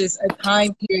 now is just a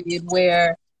time period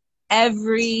where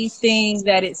everything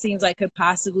that it seems like could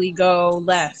possibly go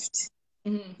left,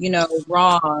 you know,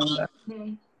 wrong,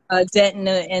 a dent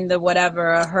in the whatever,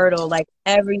 a hurdle, like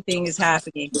everything is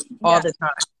happening all the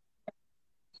time.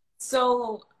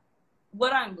 So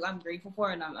what I'm grateful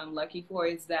for and I'm lucky for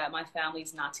is that my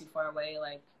family's not too far away.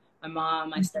 Like my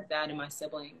mom, my stepdad, and my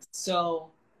siblings.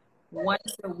 So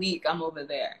once a week, I'm over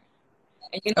there.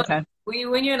 And you know,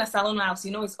 when you're in a salon house,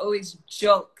 you know, it's always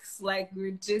jokes. Like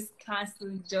we're just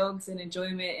constantly jokes and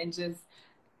enjoyment and just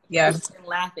and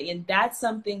laughing. And that's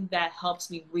something that helps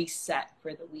me reset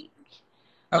for the week.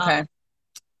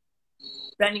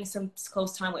 Spending some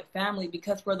close time with family,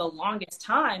 because for the longest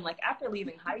time, like after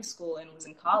leaving high school and was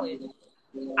in college,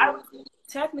 I was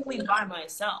technically by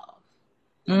myself.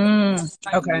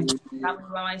 Traveling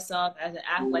by myself as an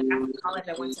athlete. Like after college,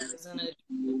 I went to Arizona. I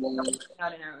was working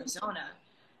out in Arizona,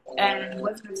 and it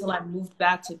wasn't until I moved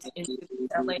back to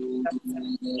LA in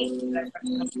 2017 that I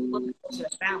started coming closer to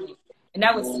family, and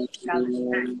that was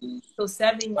 2010. So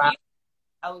 7 years,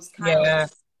 I was kind of living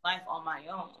life on my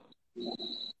own.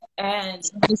 And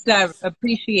just that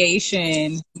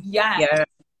appreciation.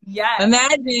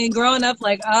 Imagine growing up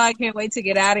like, oh, I can't wait to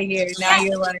get out of here. Now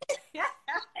you're like,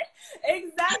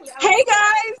 exactly. Hey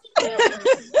guys.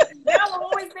 Now I'm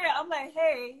always there. I'm like,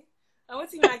 hey, I want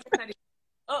to see my kids.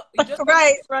 Oh, you just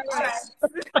right. Time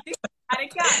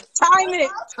it.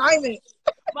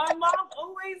 My mom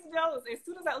always knows. As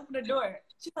soon as I open the door,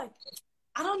 she's like,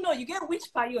 I don't know, you get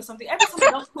witch party or something. Every time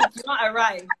I don't cook, you don't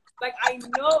arrive. Like, I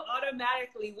know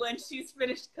automatically when she's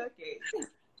finished cooking.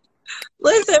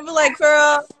 Listen, but like,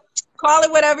 girl, call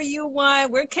it whatever you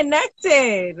want. We're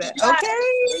connected, okay?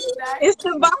 Exactly. It's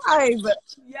the vibe.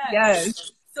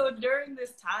 Yes. So during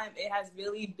this time, it has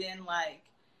really been like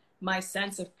my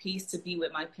sense of peace to be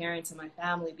with my parents and my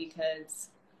family, because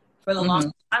for the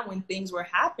long time when things were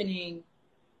happening,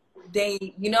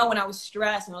 they, you know, when I was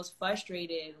stressed and I was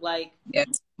frustrated, like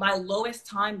my lowest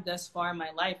time thus far in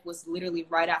my life was literally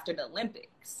right after the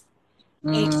Olympics.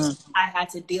 And I had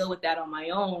to deal with that on my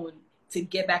own to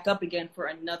get back up again for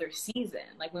another season.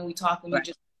 Like when we just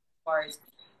as far as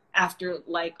after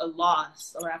like a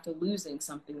loss or after losing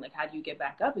something, like how do you get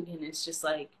back up again? It's just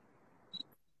like,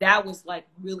 that was like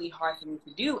really hard for me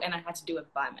to do. And I had to do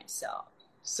it by myself.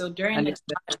 So during the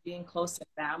time being close to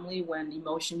family, when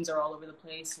emotions are all over the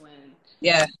place, when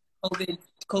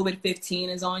COVID-15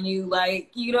 is on you,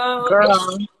 like, you know,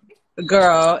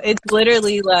 girl, it's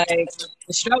literally like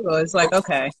the struggle. It's like,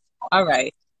 okay, all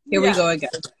right, here we go again.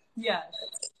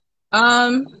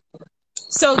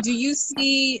 So do you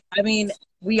see, I mean,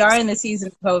 we are in the season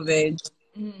of COVID.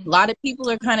 A lot of people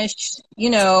are kind of, you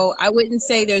know, I wouldn't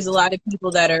say there's a lot of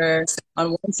people that are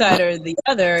on one side or the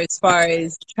other as far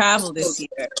as travel this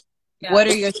year. What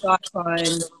are your thoughts on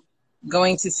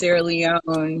going to Sierra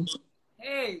Leone?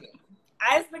 Hey,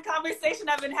 that's the conversation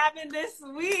I've been having this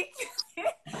week.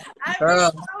 I've been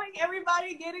telling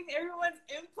everybody, getting everyone's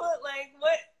input, like,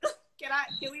 what, can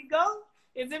we go?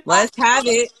 Is it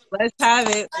possible? Let's have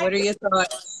it. What are your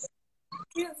thoughts?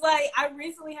 It's like, I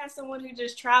recently had someone who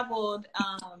just traveled,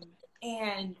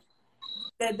 and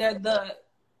the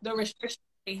restrictions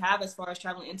they have as far as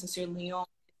traveling into Sierra Leone,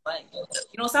 like,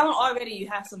 you know, Salon already you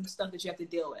have some stuff that you have to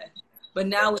deal with, but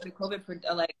now with the COVID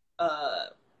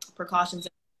precautions,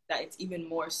 that it's even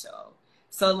more so.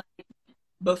 So like,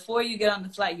 before you get on the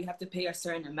flight, you have to pay a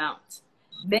certain amount.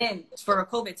 Then for a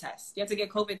COVID test, you have to get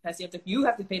COVID test. You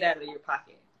have to pay that out of your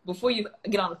pocket before you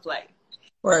get on the flight.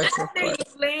 After you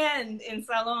land in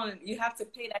Salon, you have to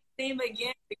pay that same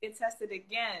again to get tested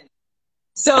again.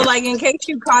 So, like, in case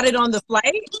you caught it on the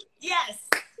flight? Yes.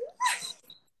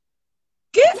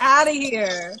 Get out of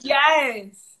here.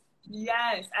 Yes.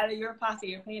 Out of your pocket,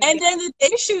 you're paying. And then the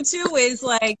issue, too, is,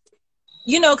 like,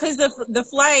 you know, because the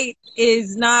flight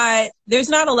is not, there's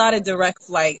not a lot of direct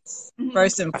flights,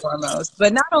 first and foremost.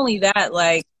 But not only that,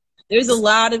 like, there's a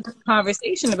lot of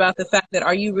conversation about the fact that,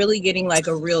 are you really getting like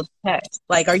a real test?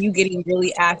 Like, are you getting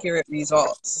really accurate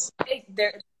results?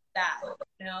 There's that,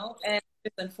 you know? And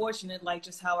it's unfortunate, like,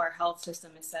 just how our health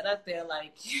system is set up there,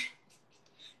 like.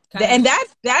 And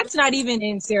that's not even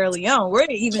in Sierra Leone. We're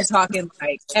even talking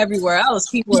like everywhere else.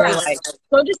 People are like,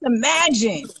 so just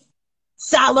imagine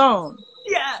Salon.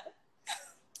 Yeah.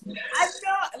 I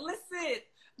know. Listen.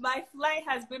 My flight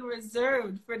has been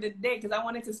reserved for the day because I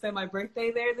wanted to spend my birthday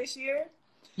there this year.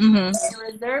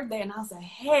 Reserved there, and I was like,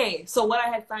 hey. So what I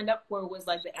had signed up for was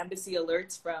like the embassy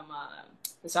alerts from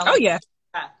Oh yeah,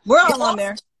 we're all on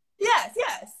there. Yes.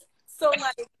 So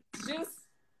like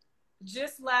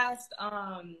just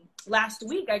last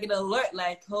week I get an alert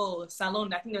like, oh,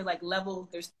 Salon, I think there's like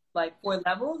there's like 4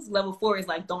 levels. Level 4 is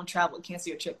like, don't travel, cancel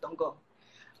your trip, don't go.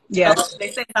 Yeah.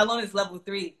 They say Salon is level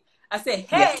 3. I said,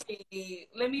 hey,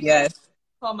 let me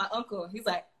call my uncle. He's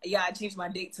like, yeah, I changed my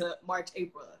date to March,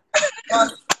 April.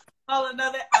 Call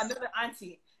another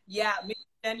auntie. Yeah,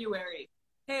 mid-January.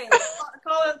 Hey,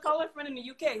 call a friend in the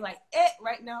UK. Like,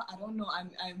 right now, I don't know.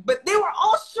 But they were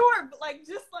all sure, but like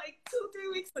just like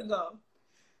 2-3 weeks ago.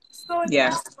 So it's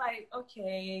just like,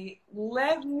 okay,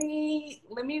 let me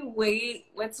wait.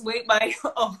 Let's wait by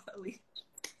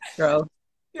girl.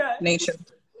 Yeah. Nature.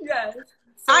 Yes.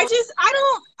 So,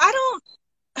 I don't.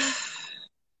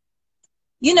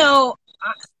 You know,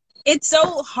 it's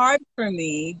so hard for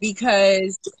me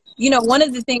because, you know, one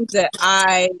of the things that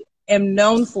I am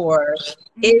known for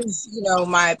is, you know,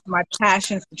 my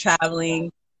passion for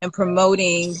traveling and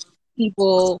promoting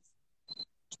people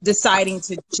deciding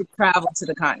to travel to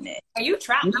the continent. And you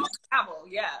travel,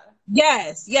 yeah.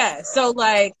 Yes. So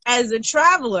like as a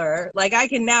traveler, like I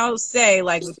can now say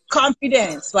like with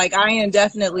confidence, like I am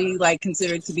definitely like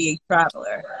considered to be a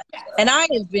traveler. And I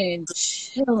have been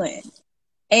chilling.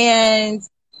 And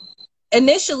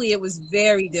initially it was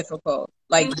very difficult,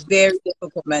 like very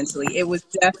difficult mentally. It was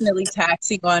definitely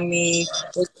taxing on me.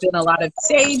 There's been a lot of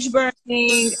sage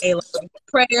burning, a lot of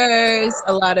prayers,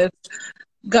 a lot of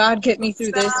God get me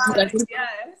through this because I just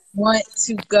want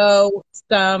to go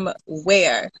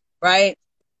somewhere, right?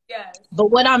 Yes. But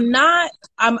what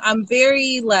I'm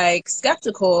very like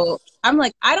skeptical. I'm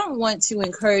like, I don't want to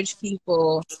encourage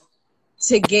people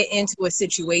to get into a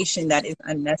situation that is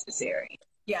unnecessary.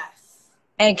 Yes.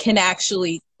 And can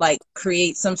actually like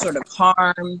create some sort of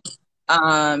harm,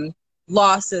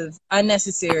 loss of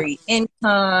unnecessary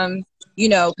income, you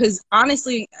know, because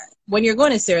honestly, when you're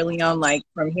going to Sierra Leone, like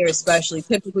from here especially,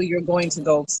 typically you're going to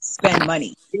go spend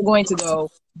money. You're going to go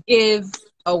give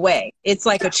away. It's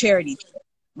like a charity trip,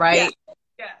 right?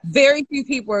 Yeah. Very few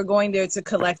people are going there to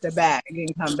collect a bag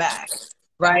and come back,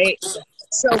 right?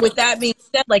 So with that being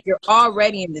said, like you're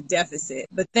already in the deficit,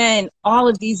 but then all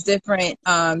of these different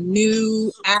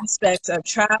new aspects of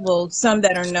travel, some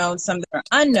that are known, some that are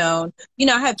unknown, you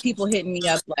know, I have people hitting me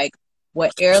up like,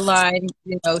 what airline,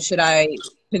 you know, should I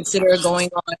consider going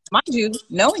on? Mind you,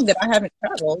 knowing that I haven't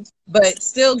traveled, but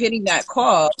still getting that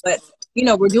call. But, you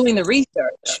know, we're doing the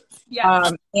research.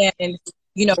 Yeah. And,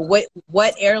 you know,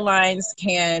 what airlines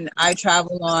can I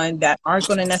travel on that aren't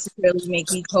going to necessarily make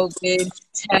me COVID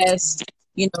test,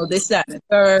 you know, this, that, and the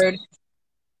third.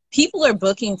 People are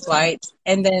booking flights,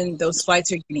 and then those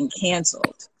flights are getting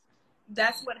canceled.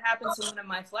 That's what happened to one of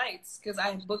my flights because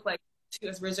I booked like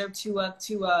reserved two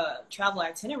travel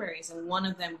itineraries, and one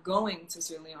of them going to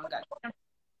Sierra Leone got canceled.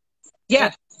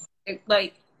 Yeah. It's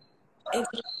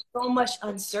so much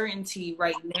uncertainty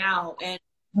right now, and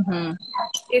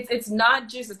it's not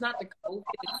the COVID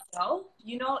itself,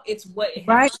 you know, it's what it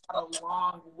has brought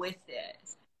along with it.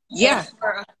 Yeah. And for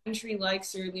a country like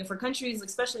Sierra Leone, for countries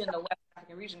especially in the West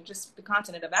African region, just the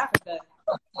continent of Africa,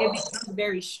 it becomes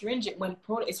very stringent when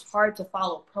it's hard to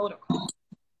follow protocol.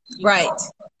 Right.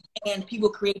 And people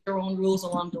create their own rules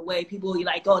along the way. People are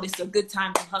like, oh, this is a good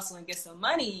time to hustle and get some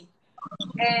money.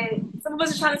 And some of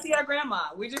us are trying to see our grandma.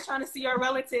 We're just trying to see our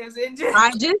relatives. And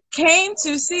I just came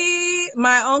to see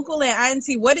my uncle and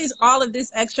auntie. What is all of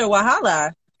this extra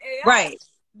wahala? Yeah. Right.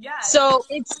 Yeah. So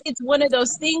it's one of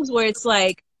those things where it's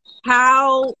like,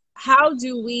 how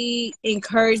do we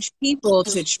encourage people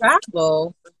to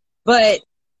travel, but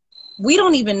we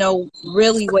don't even know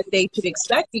really what they should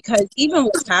expect, because even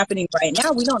what's happening right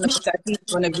now, we don't know if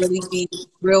that's going to really be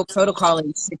real protocol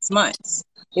in 6 months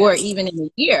or even in a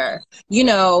year. You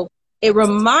know, it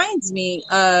reminds me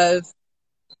of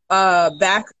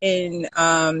back in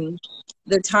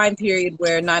the time period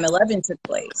where 9/11 took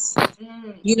place.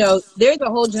 You know, there's a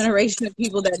whole generation of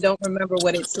people that don't remember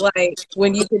what it's like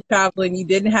when you could travel and you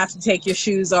didn't have to take your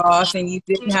shoes off and you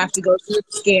didn't have to go through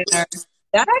a scanner.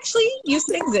 That actually used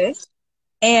to exist.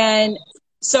 And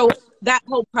so that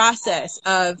whole process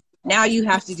of now you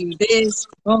have to do this,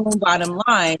 boom, bottom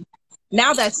line,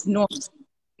 now that's normal.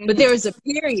 But there was a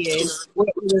period where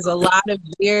there was a lot of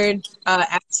weird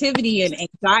activity and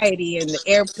anxiety in the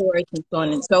airports and so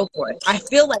on and so forth. I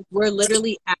feel like we're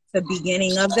literally at the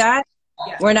beginning of that.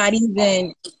 Yeah. We're not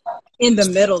even in the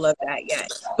middle of that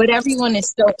yet. But everyone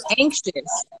is so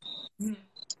anxious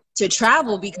to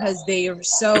travel because they are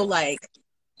so like,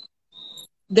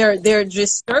 they're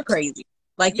just stir crazy.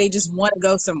 Like they just want to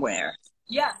go somewhere.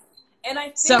 Yeah. And I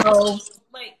think so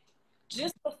like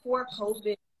just before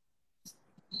COVID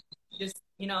just,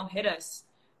 you know, hit us,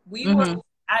 we were,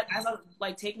 as I was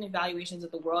like taking evaluations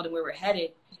of the world and where we're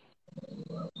headed,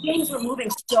 things were moving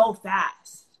so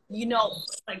fast. You know,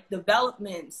 like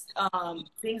developments,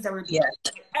 things that were,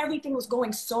 everything was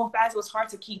going so fast, it was hard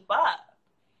to keep up.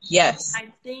 Yes.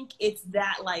 I think it's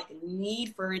that like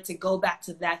need for it to go back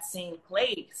to that same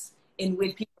place in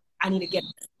which people, I need to get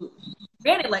food.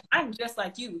 Granted, like I'm just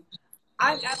like you.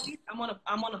 I'm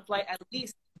on a flight at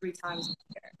least 3 times a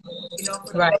year, you know,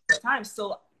 for the first time.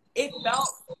 So it felt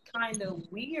kind of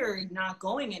weird not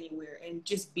going anywhere and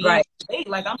just being late.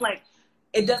 Like I'm like,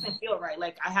 it doesn't feel right.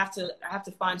 Like I have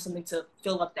to find something to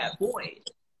fill up that void.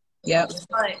 Yeah.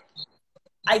 But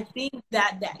I think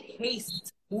that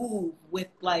haste to move with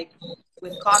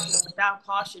caution or without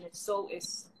caution,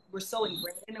 we're so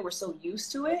ingrained in it, we're so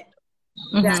used to it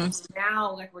that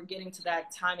now like we're getting to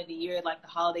that time of the year, like the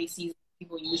holiday season,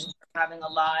 people usually are having a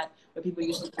lot, where people are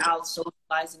usually out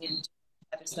socializing and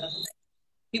other stuff.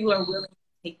 People are willing to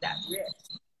take that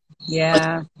risk.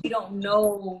 Yeah. We don't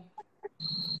know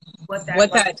what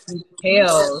that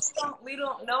entails. We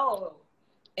don't know.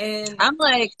 And I'm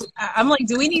like,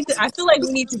 do we need to? I feel like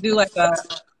we need to do like a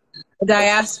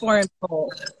diasporan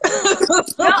poll.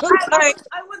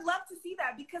 I would love to see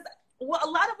that because a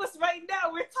lot of us right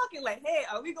now we're talking like, hey,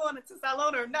 are we going to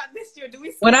Salon or not this year? Do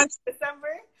we see it in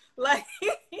December? Like,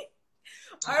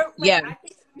 I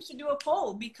think we should do a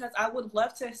poll because I would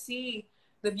love to see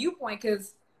the viewpoint.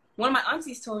 Because one of my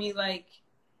aunties told me like,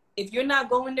 if you're not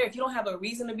going there, if you don't have a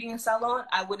reason to be in Salon,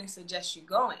 I wouldn't suggest you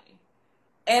going.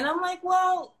 And I'm like,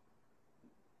 well,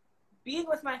 being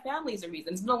with my family is a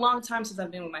reason. It's been a long time since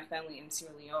I've been with my family in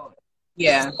Sierra Leone.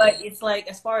 Yeah. But it's like,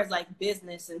 as far as like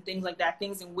business and things like that,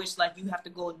 things in which like you have to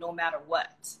go no matter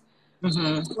what.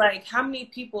 Like how many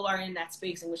people are in that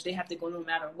space in which they have to go no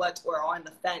matter what or are on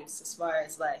the fence as far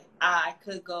as like, I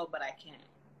could go, but I can't.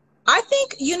 I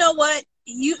think, you know what,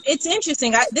 it's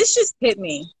interesting. This just hit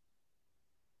me.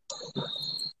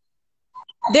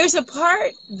 There's a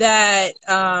part that,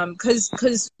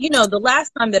 cause you know, the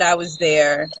last time that I was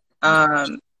there,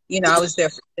 you know, I was there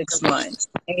for 6 months.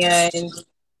 And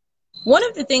one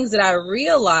of the things that I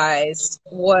realized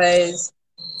was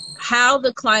how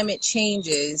the climate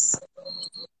changes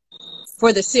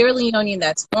for the Sierra Leonean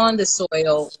that's on the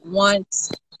soil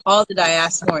once all the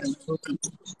diaspora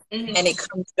and it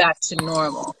comes back to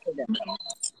normal for them.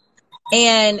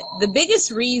 And the biggest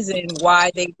reason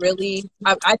why they really,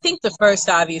 I think the first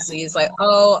obviously is like,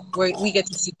 oh, we get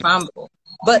to see Kambo.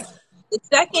 But the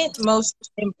second most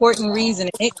important reason,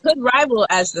 and it could rival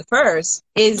as the first,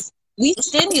 is we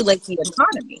stimulate the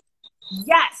economy.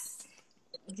 Yes.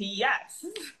 Yes.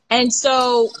 And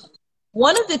so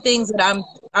one of the things that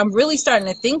I'm really starting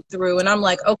to think through, and I'm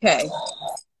like, okay,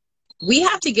 we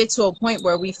have to get to a point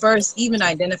where we first even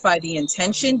identify the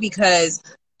intention, because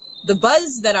the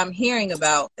buzz that I'm hearing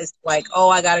about is like, oh,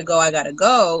 I gotta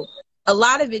go. A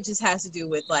lot of it just has to do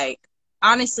with like,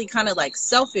 honestly, kind of like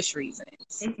selfish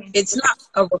reasons. It's not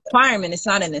a requirement. It's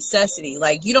not a necessity.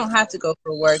 Like you don't have to go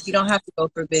for work. You don't have to go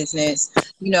for business.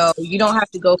 You know, you don't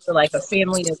have to go for like a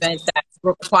family event that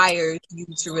requires you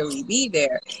to really be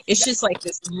there. It's just like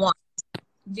this one.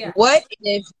 Yeah. What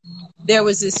if there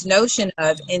was this notion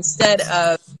of, instead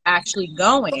of actually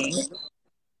going,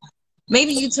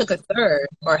 maybe you took a third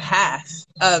or half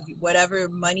of whatever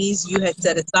monies you had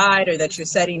set aside or that you're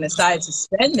setting aside to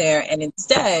spend there, and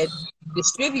instead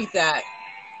distribute that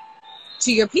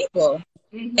to your people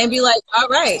and be like, all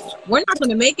right, we're not going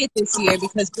to make it this year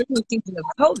because we're in the season of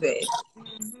COVID.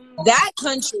 That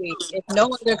country, if no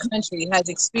other country, has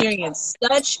experienced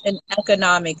such an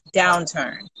economic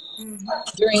downturn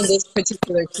during this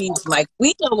particular season. Like,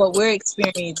 we know what we're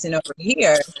experiencing over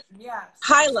here. Yes.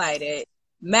 Highlight it,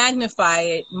 magnify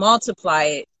it, multiply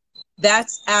it.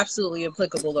 That's absolutely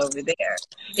applicable over there.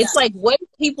 Yeah. It's like, what if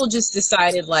people just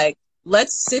decided, like,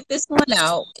 let's sit this one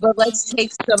out, but let's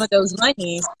take some of those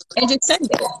monies and just send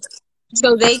it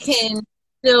so they can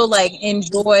still like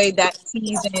enjoy that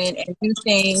season and do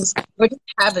things, or just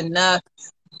have enough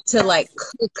to like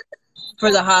cook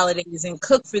for the holidays and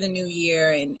cook for the new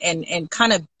year and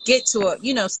kind of get to a,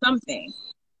 you know, something.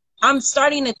 I'm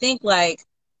starting to think like,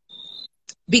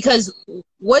 because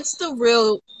what's the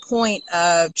real point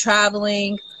of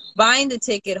traveling, buying the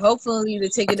ticket, hopefully the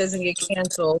ticket doesn't get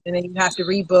canceled, and then you have to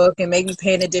rebook and maybe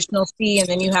pay an additional fee, and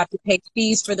then you have to pay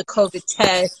fees for the COVID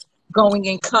test, going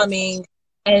and coming,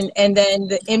 and then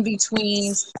the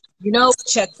in-betweens, you know,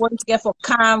 checkpoints get for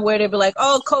calm, where they be like,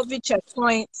 oh, COVID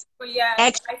checkpoints,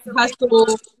 extra hospital.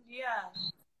 Yeah.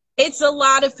 It's a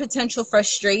lot of potential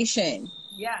frustration.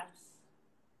 Yes.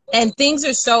 And things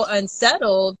are so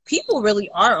unsettled, people really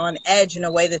are on edge in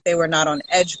a way that they were not on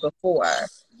edge before.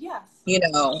 Yes. You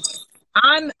know,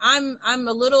 I'm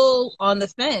a little on the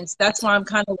fence. That's why I'm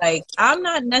kind of like, I'm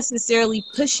not necessarily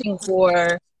pushing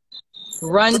for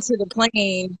run to the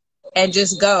plane and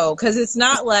just go, because it's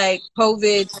not like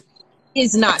COVID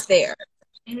is not there.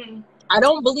 Mm-hmm. I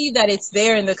don't believe that it's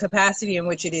there in the capacity in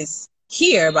which it is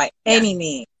here by any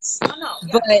means. Oh, no.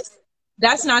 Yeah. But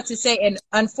that's not to say, and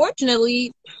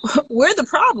unfortunately, we're the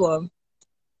problem.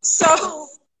 So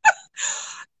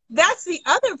that's the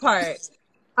other part.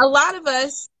 A lot of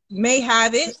us may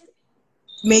have it,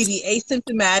 maybe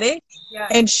asymptomatic,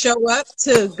 and show up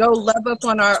to go love up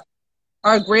on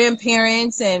our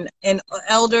grandparents and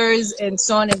elders and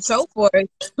so on and so forth,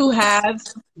 who have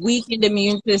weakened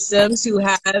immune systems, who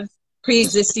have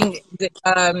pre-existing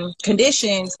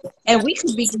conditions, and we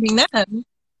could be giving them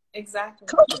exactly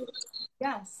COVID.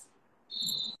 Yes.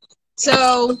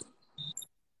 So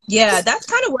yeah, that's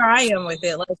kind of where I am with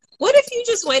it. Like, what if you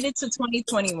just waited to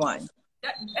 2021?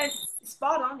 And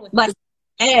spot on with like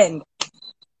that. And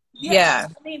yeah,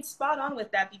 I mean, spot on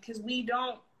with that, because we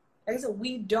don't, like I said,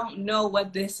 we don't know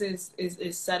what this is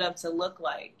set up to look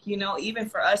like, you know, even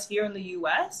for us here in the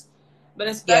U.S., but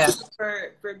especially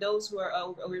for those who are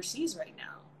overseas right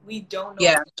now. We don't know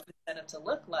what it's set up to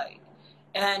look like.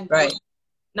 And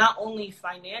not only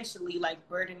financially, like,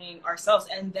 burdening ourselves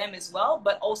and them as well,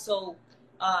 but also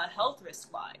health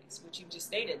risk-wise, which you just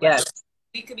stated. Like,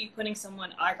 we could be putting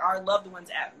someone, our loved ones,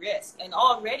 at risk. And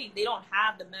already they don't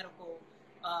have the medical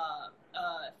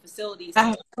facilities.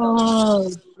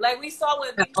 Like we saw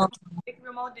what Vic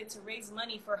Ramon did to raise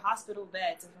money for hospital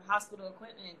beds and for hospital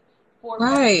equipment for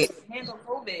to handle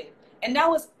COVID. And that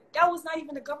was not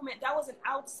even the government. That was an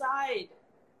outside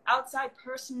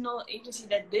personal agency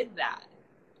that did that.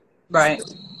 Right.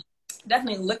 So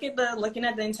definitely looking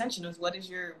at the intention of what is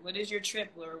your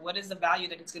trip, or what is the value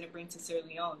that it's going to bring to Sierra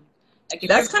Leone. Like,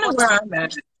 that's kind of where I'm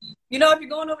at. You know, if you're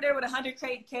going over there with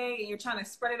 100K and you're trying to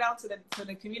spread it out to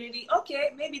the community,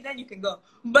 okay, maybe then you can go.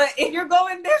 But if you're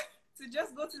going there to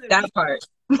just go to the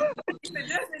beach, to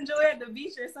just enjoy at the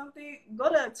beach or something, go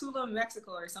to Tulum,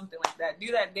 Mexico or something like that.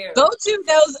 Do that there. Go to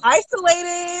those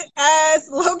isolated ass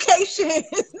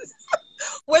locations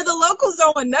where the locals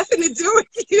don't want nothing to do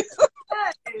with you.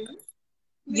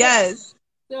 Yes.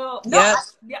 So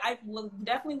I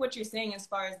definitely what you're saying as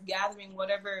far as gathering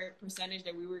whatever percentage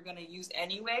that we were going to use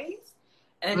anyways,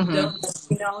 and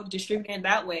distributing it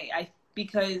that way.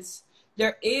 Because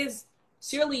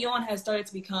Sierra Leone has started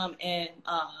to become an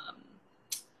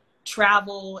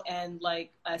travel and,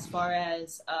 like, as far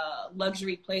as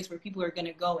luxury place where people are going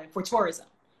to go, and for tourism,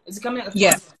 it's becoming a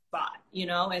tourism spot, you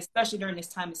know, especially during this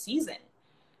time of season.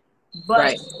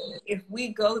 But if we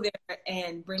go there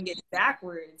and bring it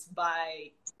backwards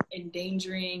by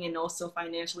endangering and also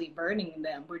financially burdening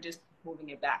them, we're just moving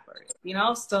it backwards, you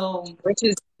know? So, which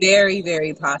is very,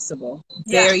 very possible.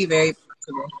 Very, very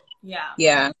possible. Yeah.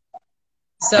 Yeah.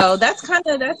 So that's kind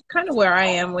of where I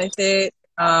am with it.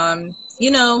 You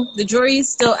know, the jury is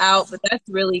still out, but that's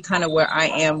really kind of where I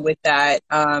am with that,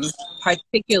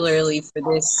 particularly for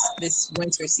this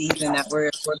winter season that we're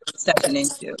stepping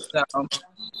into. So,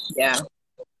 yeah.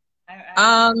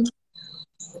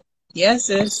 Yes,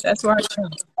 sis, that's where I am.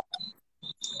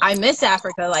 I miss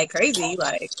Africa like crazy.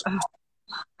 Like, I'm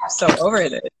so over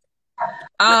it.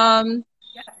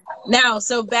 Now,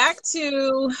 so back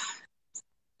to,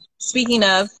 speaking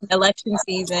of election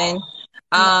season,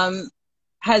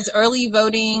 has early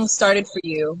voting started for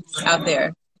you out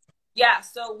there? Yeah,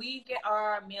 so we get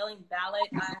our mailing ballot.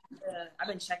 I've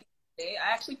been checking today.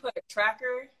 I actually put a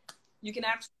tracker. You can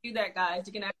actually do that, guys.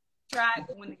 You can actually track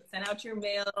when they send out your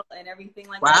mail and everything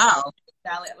like that. Wow.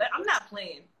 Ballot. I'm not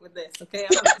playing with this, okay?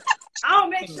 I'll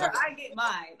make sure I get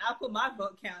mine. I'll put my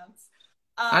vote counts.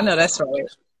 I know that's right.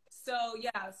 So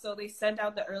yeah, so they sent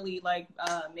out the early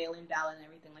mail-in ballot and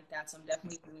everything like that. So I'm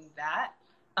definitely doing that.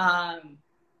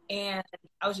 And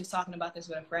I was just talking about this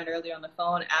with a friend earlier on the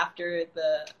phone after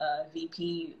the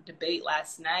VP debate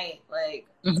last night. Like,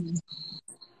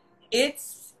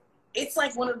 it's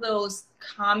like one of those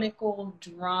comical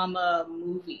drama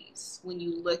movies when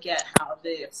you look at how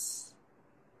this.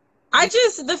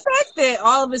 The fact that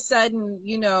all of a sudden,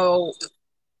 you know,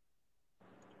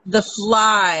 The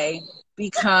Fly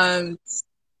becomes.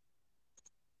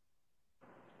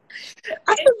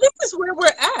 I think this is where we're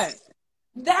at.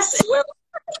 That's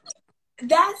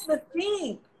the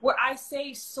thing where I say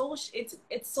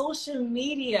it's social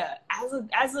media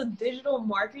as a digital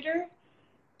marketer.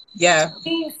 Yeah.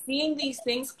 Seeing these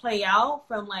things play out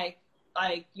from like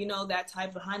you know, that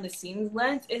type behind the scenes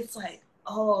lens, it's like,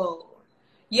 oh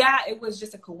yeah, it was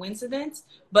just a coincidence,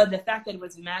 but the fact that it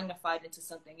was magnified into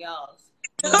something else.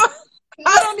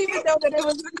 I don't even know that it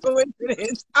was a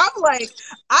coincidence. I'm like,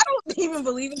 I don't even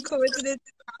believe in coincidence.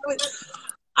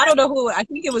 I don't know who. I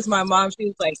think it was my mom. She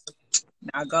was like,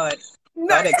 "Now God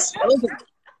expose them,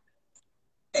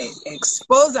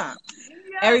 expose them."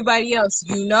 Yeah. Everybody else,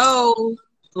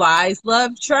 lies,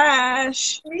 love,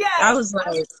 trash. Yes. I was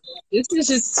like, this is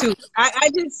just too. I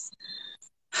just.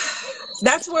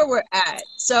 That's where we're at.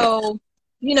 So,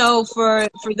 for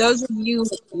those of you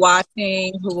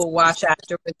watching who will watch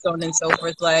afterwards, so on and so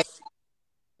forth, like,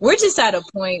 we're just at a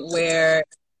point where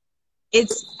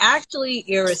it's actually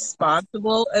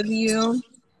irresponsible of you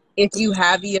if you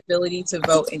have the ability to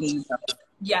vote and you don't.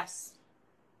 Yes.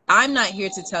 I'm not here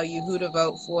to tell you who to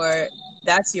vote for.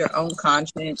 That's your own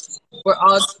conscience. We're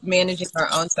all managing our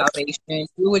own salvation.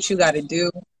 Do what you got to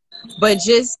do. But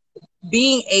just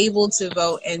being able to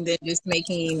vote and then just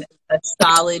making a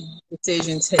solid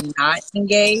decision to not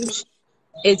engage,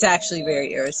 it's actually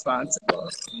very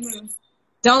irresponsible. Mm-hmm.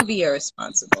 Don't be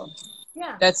irresponsible.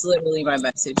 Yeah. That's literally my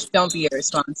message. Don't be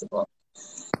irresponsible.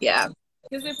 Yeah.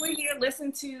 Because if we're here,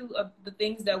 listen to the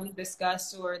things that we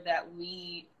discuss or that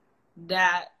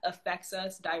affects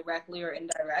us directly or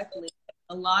indirectly,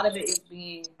 a lot of it is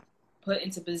being put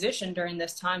into position during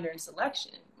this time, during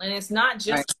selection. And it's not just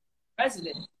right.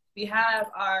 president. We have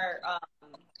our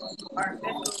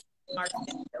officials, our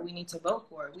things that we need to vote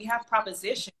for. We have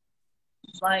propositions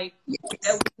like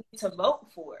that we need to vote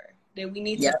for, that we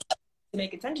need to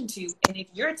make attention to. And if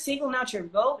you're singling out your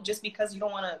vote just because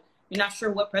you're not sure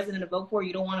what president to vote for,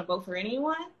 you don't want to vote for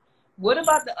anyone, what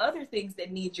about the other things that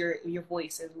need your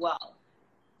voice as well?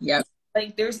 Yep.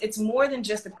 Like it's more than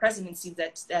just the presidency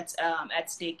that's at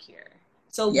stake here.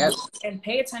 So and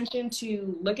pay attention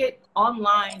to look at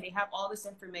online. They have all this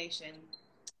information.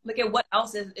 Look at what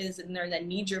else is in there that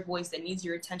needs your voice, that needs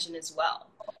your attention as well.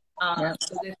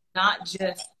 So it's not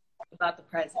just about the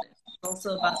president. It's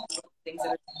also about the things that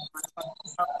are going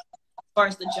on. As far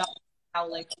as the job, how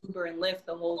like Uber and Lyft,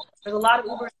 there's a lot of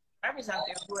Uber drivers out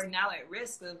there who are now at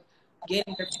risk of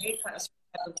getting their pay cut, a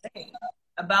certain type of thing.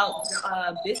 About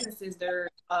businesses, they're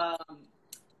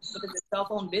the cell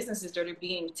phone businesses that are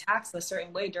being taxed a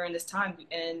certain way during this time.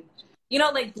 And,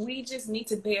 we just need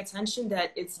to pay attention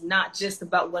that it's not just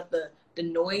about what the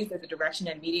noise or the direction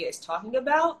that media is talking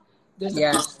about. There's a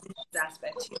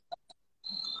aspect to it.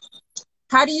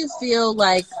 How do you feel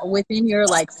like within your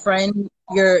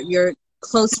your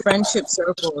close friendship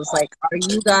circles? Like, do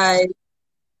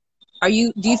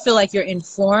you feel like you're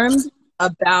informed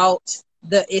about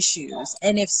the issues?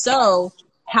 And if so,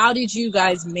 how did you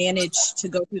guys manage to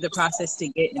go through the process to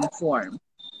get informed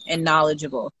and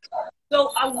knowledgeable?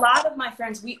 So a lot of my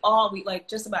friends, we like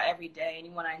just about every day,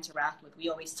 anyone I interact with, we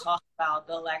always talk about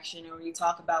the election or we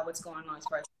talk about what's going on as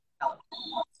far as health.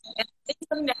 And I think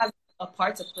something that has a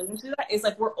part to play into that is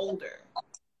like we're older.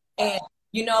 And,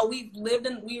 we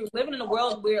were living in a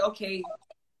world where, okay,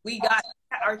 we got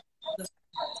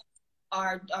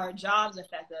our jobs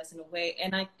affect us in a way.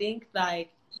 And I think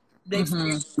like the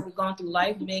experience we've gone through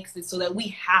life makes it so that we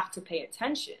have to pay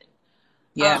attention.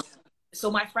 Yeah. So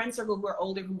my friend circle who are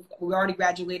older, who already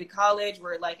graduated college,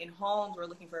 we're like in homes, we're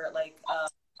looking for like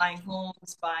buying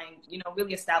homes,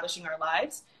 really establishing our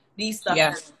lives. These stuff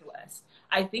matter to us.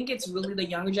 I think it's really the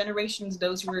younger generations,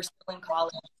 those who are still in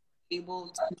college, able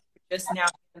to just now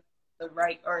the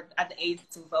right or at the age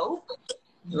to vote.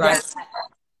 Right.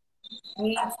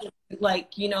 Need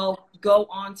to go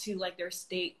on to like their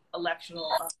state election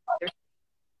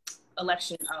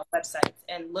websites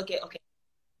and look at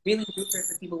really research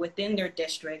for people within their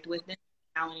district, within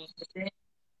the county, within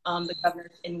the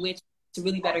governors, in which to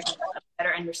really better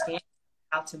understand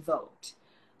how to vote.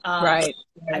 Right.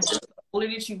 I think the older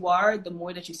that you are, the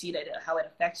more that you see that how it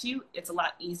affects you, it's a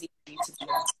lot easier for you to do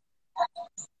that.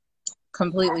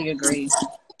 Completely agree.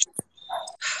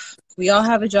 We all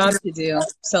have a job to do,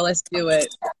 so let's do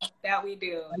it. That we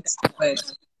do. Let's do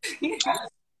it.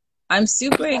 I'm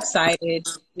super excited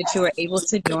that you were able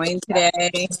to join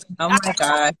today. Oh my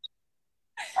God.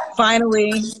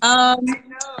 Finally.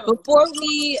 Before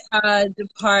we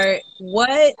depart,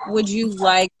 what would you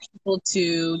like people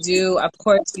to do, of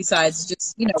course, besides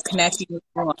just, connecting with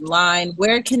you online?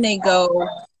 Where can they go,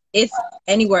 if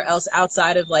anywhere else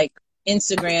outside of like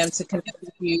Instagram, to connect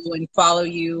with you and follow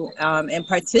you and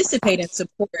participate and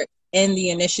support in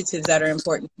the initiatives that are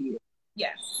important to you?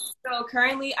 Yes. So I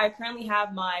currently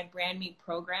have my Brand Me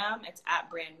program. It's at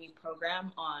Brand Me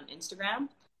Program on Instagram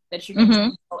that you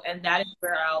can follow, and that is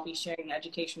where I'll be sharing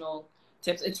educational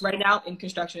tips. It's right now in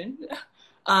construction.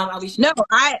 I'll be sharing. No,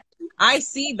 I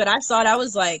see, but I saw it. I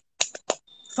was like,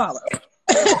 follow.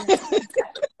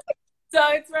 So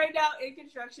it's right now in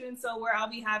construction. So where I'll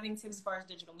be having tips as far as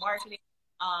digital marketing,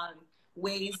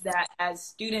 ways that as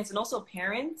students and also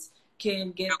parents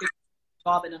can get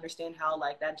involved and understand how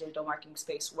like that digital marketing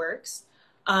space works.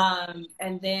 And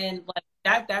then like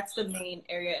that's the main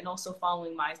area, and also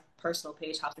following my personal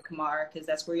page, Hafsa Kamar, because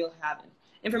that's where you'll have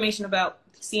information about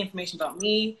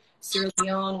me, Sierra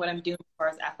Leone, what I'm doing as far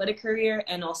as athletic career,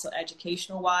 and also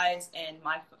educational wise, and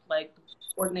my like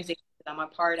organizations that I'm a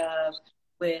part of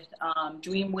with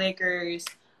Dream Wakers,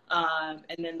 and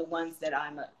then the ones that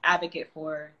I'm an advocate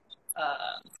for,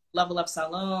 Level Up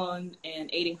Salon and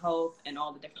Aiding Hope, and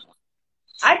all the different ones.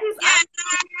 I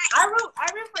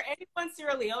root for anyone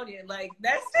Sierra Leonean. Like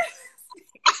that's just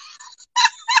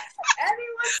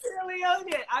anyone Sierra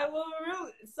Leonean, I will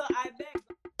root. So I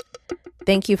beg.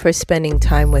 Thank you for spending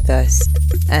time with us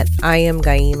at I Am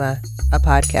Gaima, a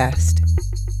podcast.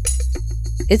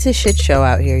 It's a shit show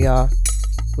out here, y'all.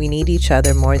 We need each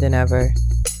other more than ever,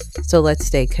 so let's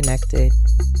stay connected.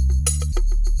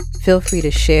 Feel free to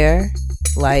share,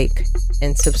 like,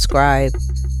 and subscribe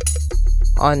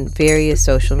on various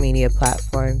social media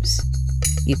platforms.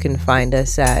 You can find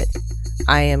us at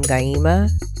I Am Gaima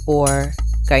or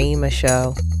Gaima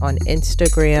Show on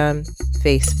Instagram,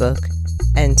 Facebook,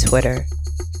 and Twitter.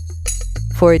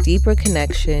 For a deeper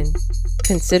connection,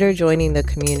 consider joining the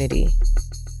community.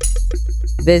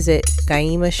 Visit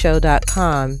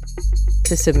gaimashow.com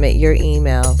to submit your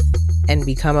email and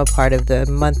become a part of the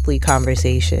monthly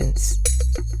conversations.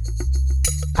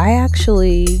 I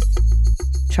actually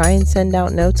try and send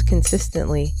out notes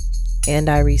consistently, and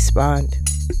I respond.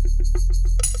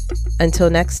 Until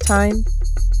next time,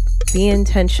 be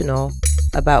intentional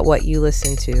about what you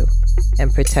listen to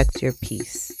and protect your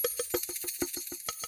peace.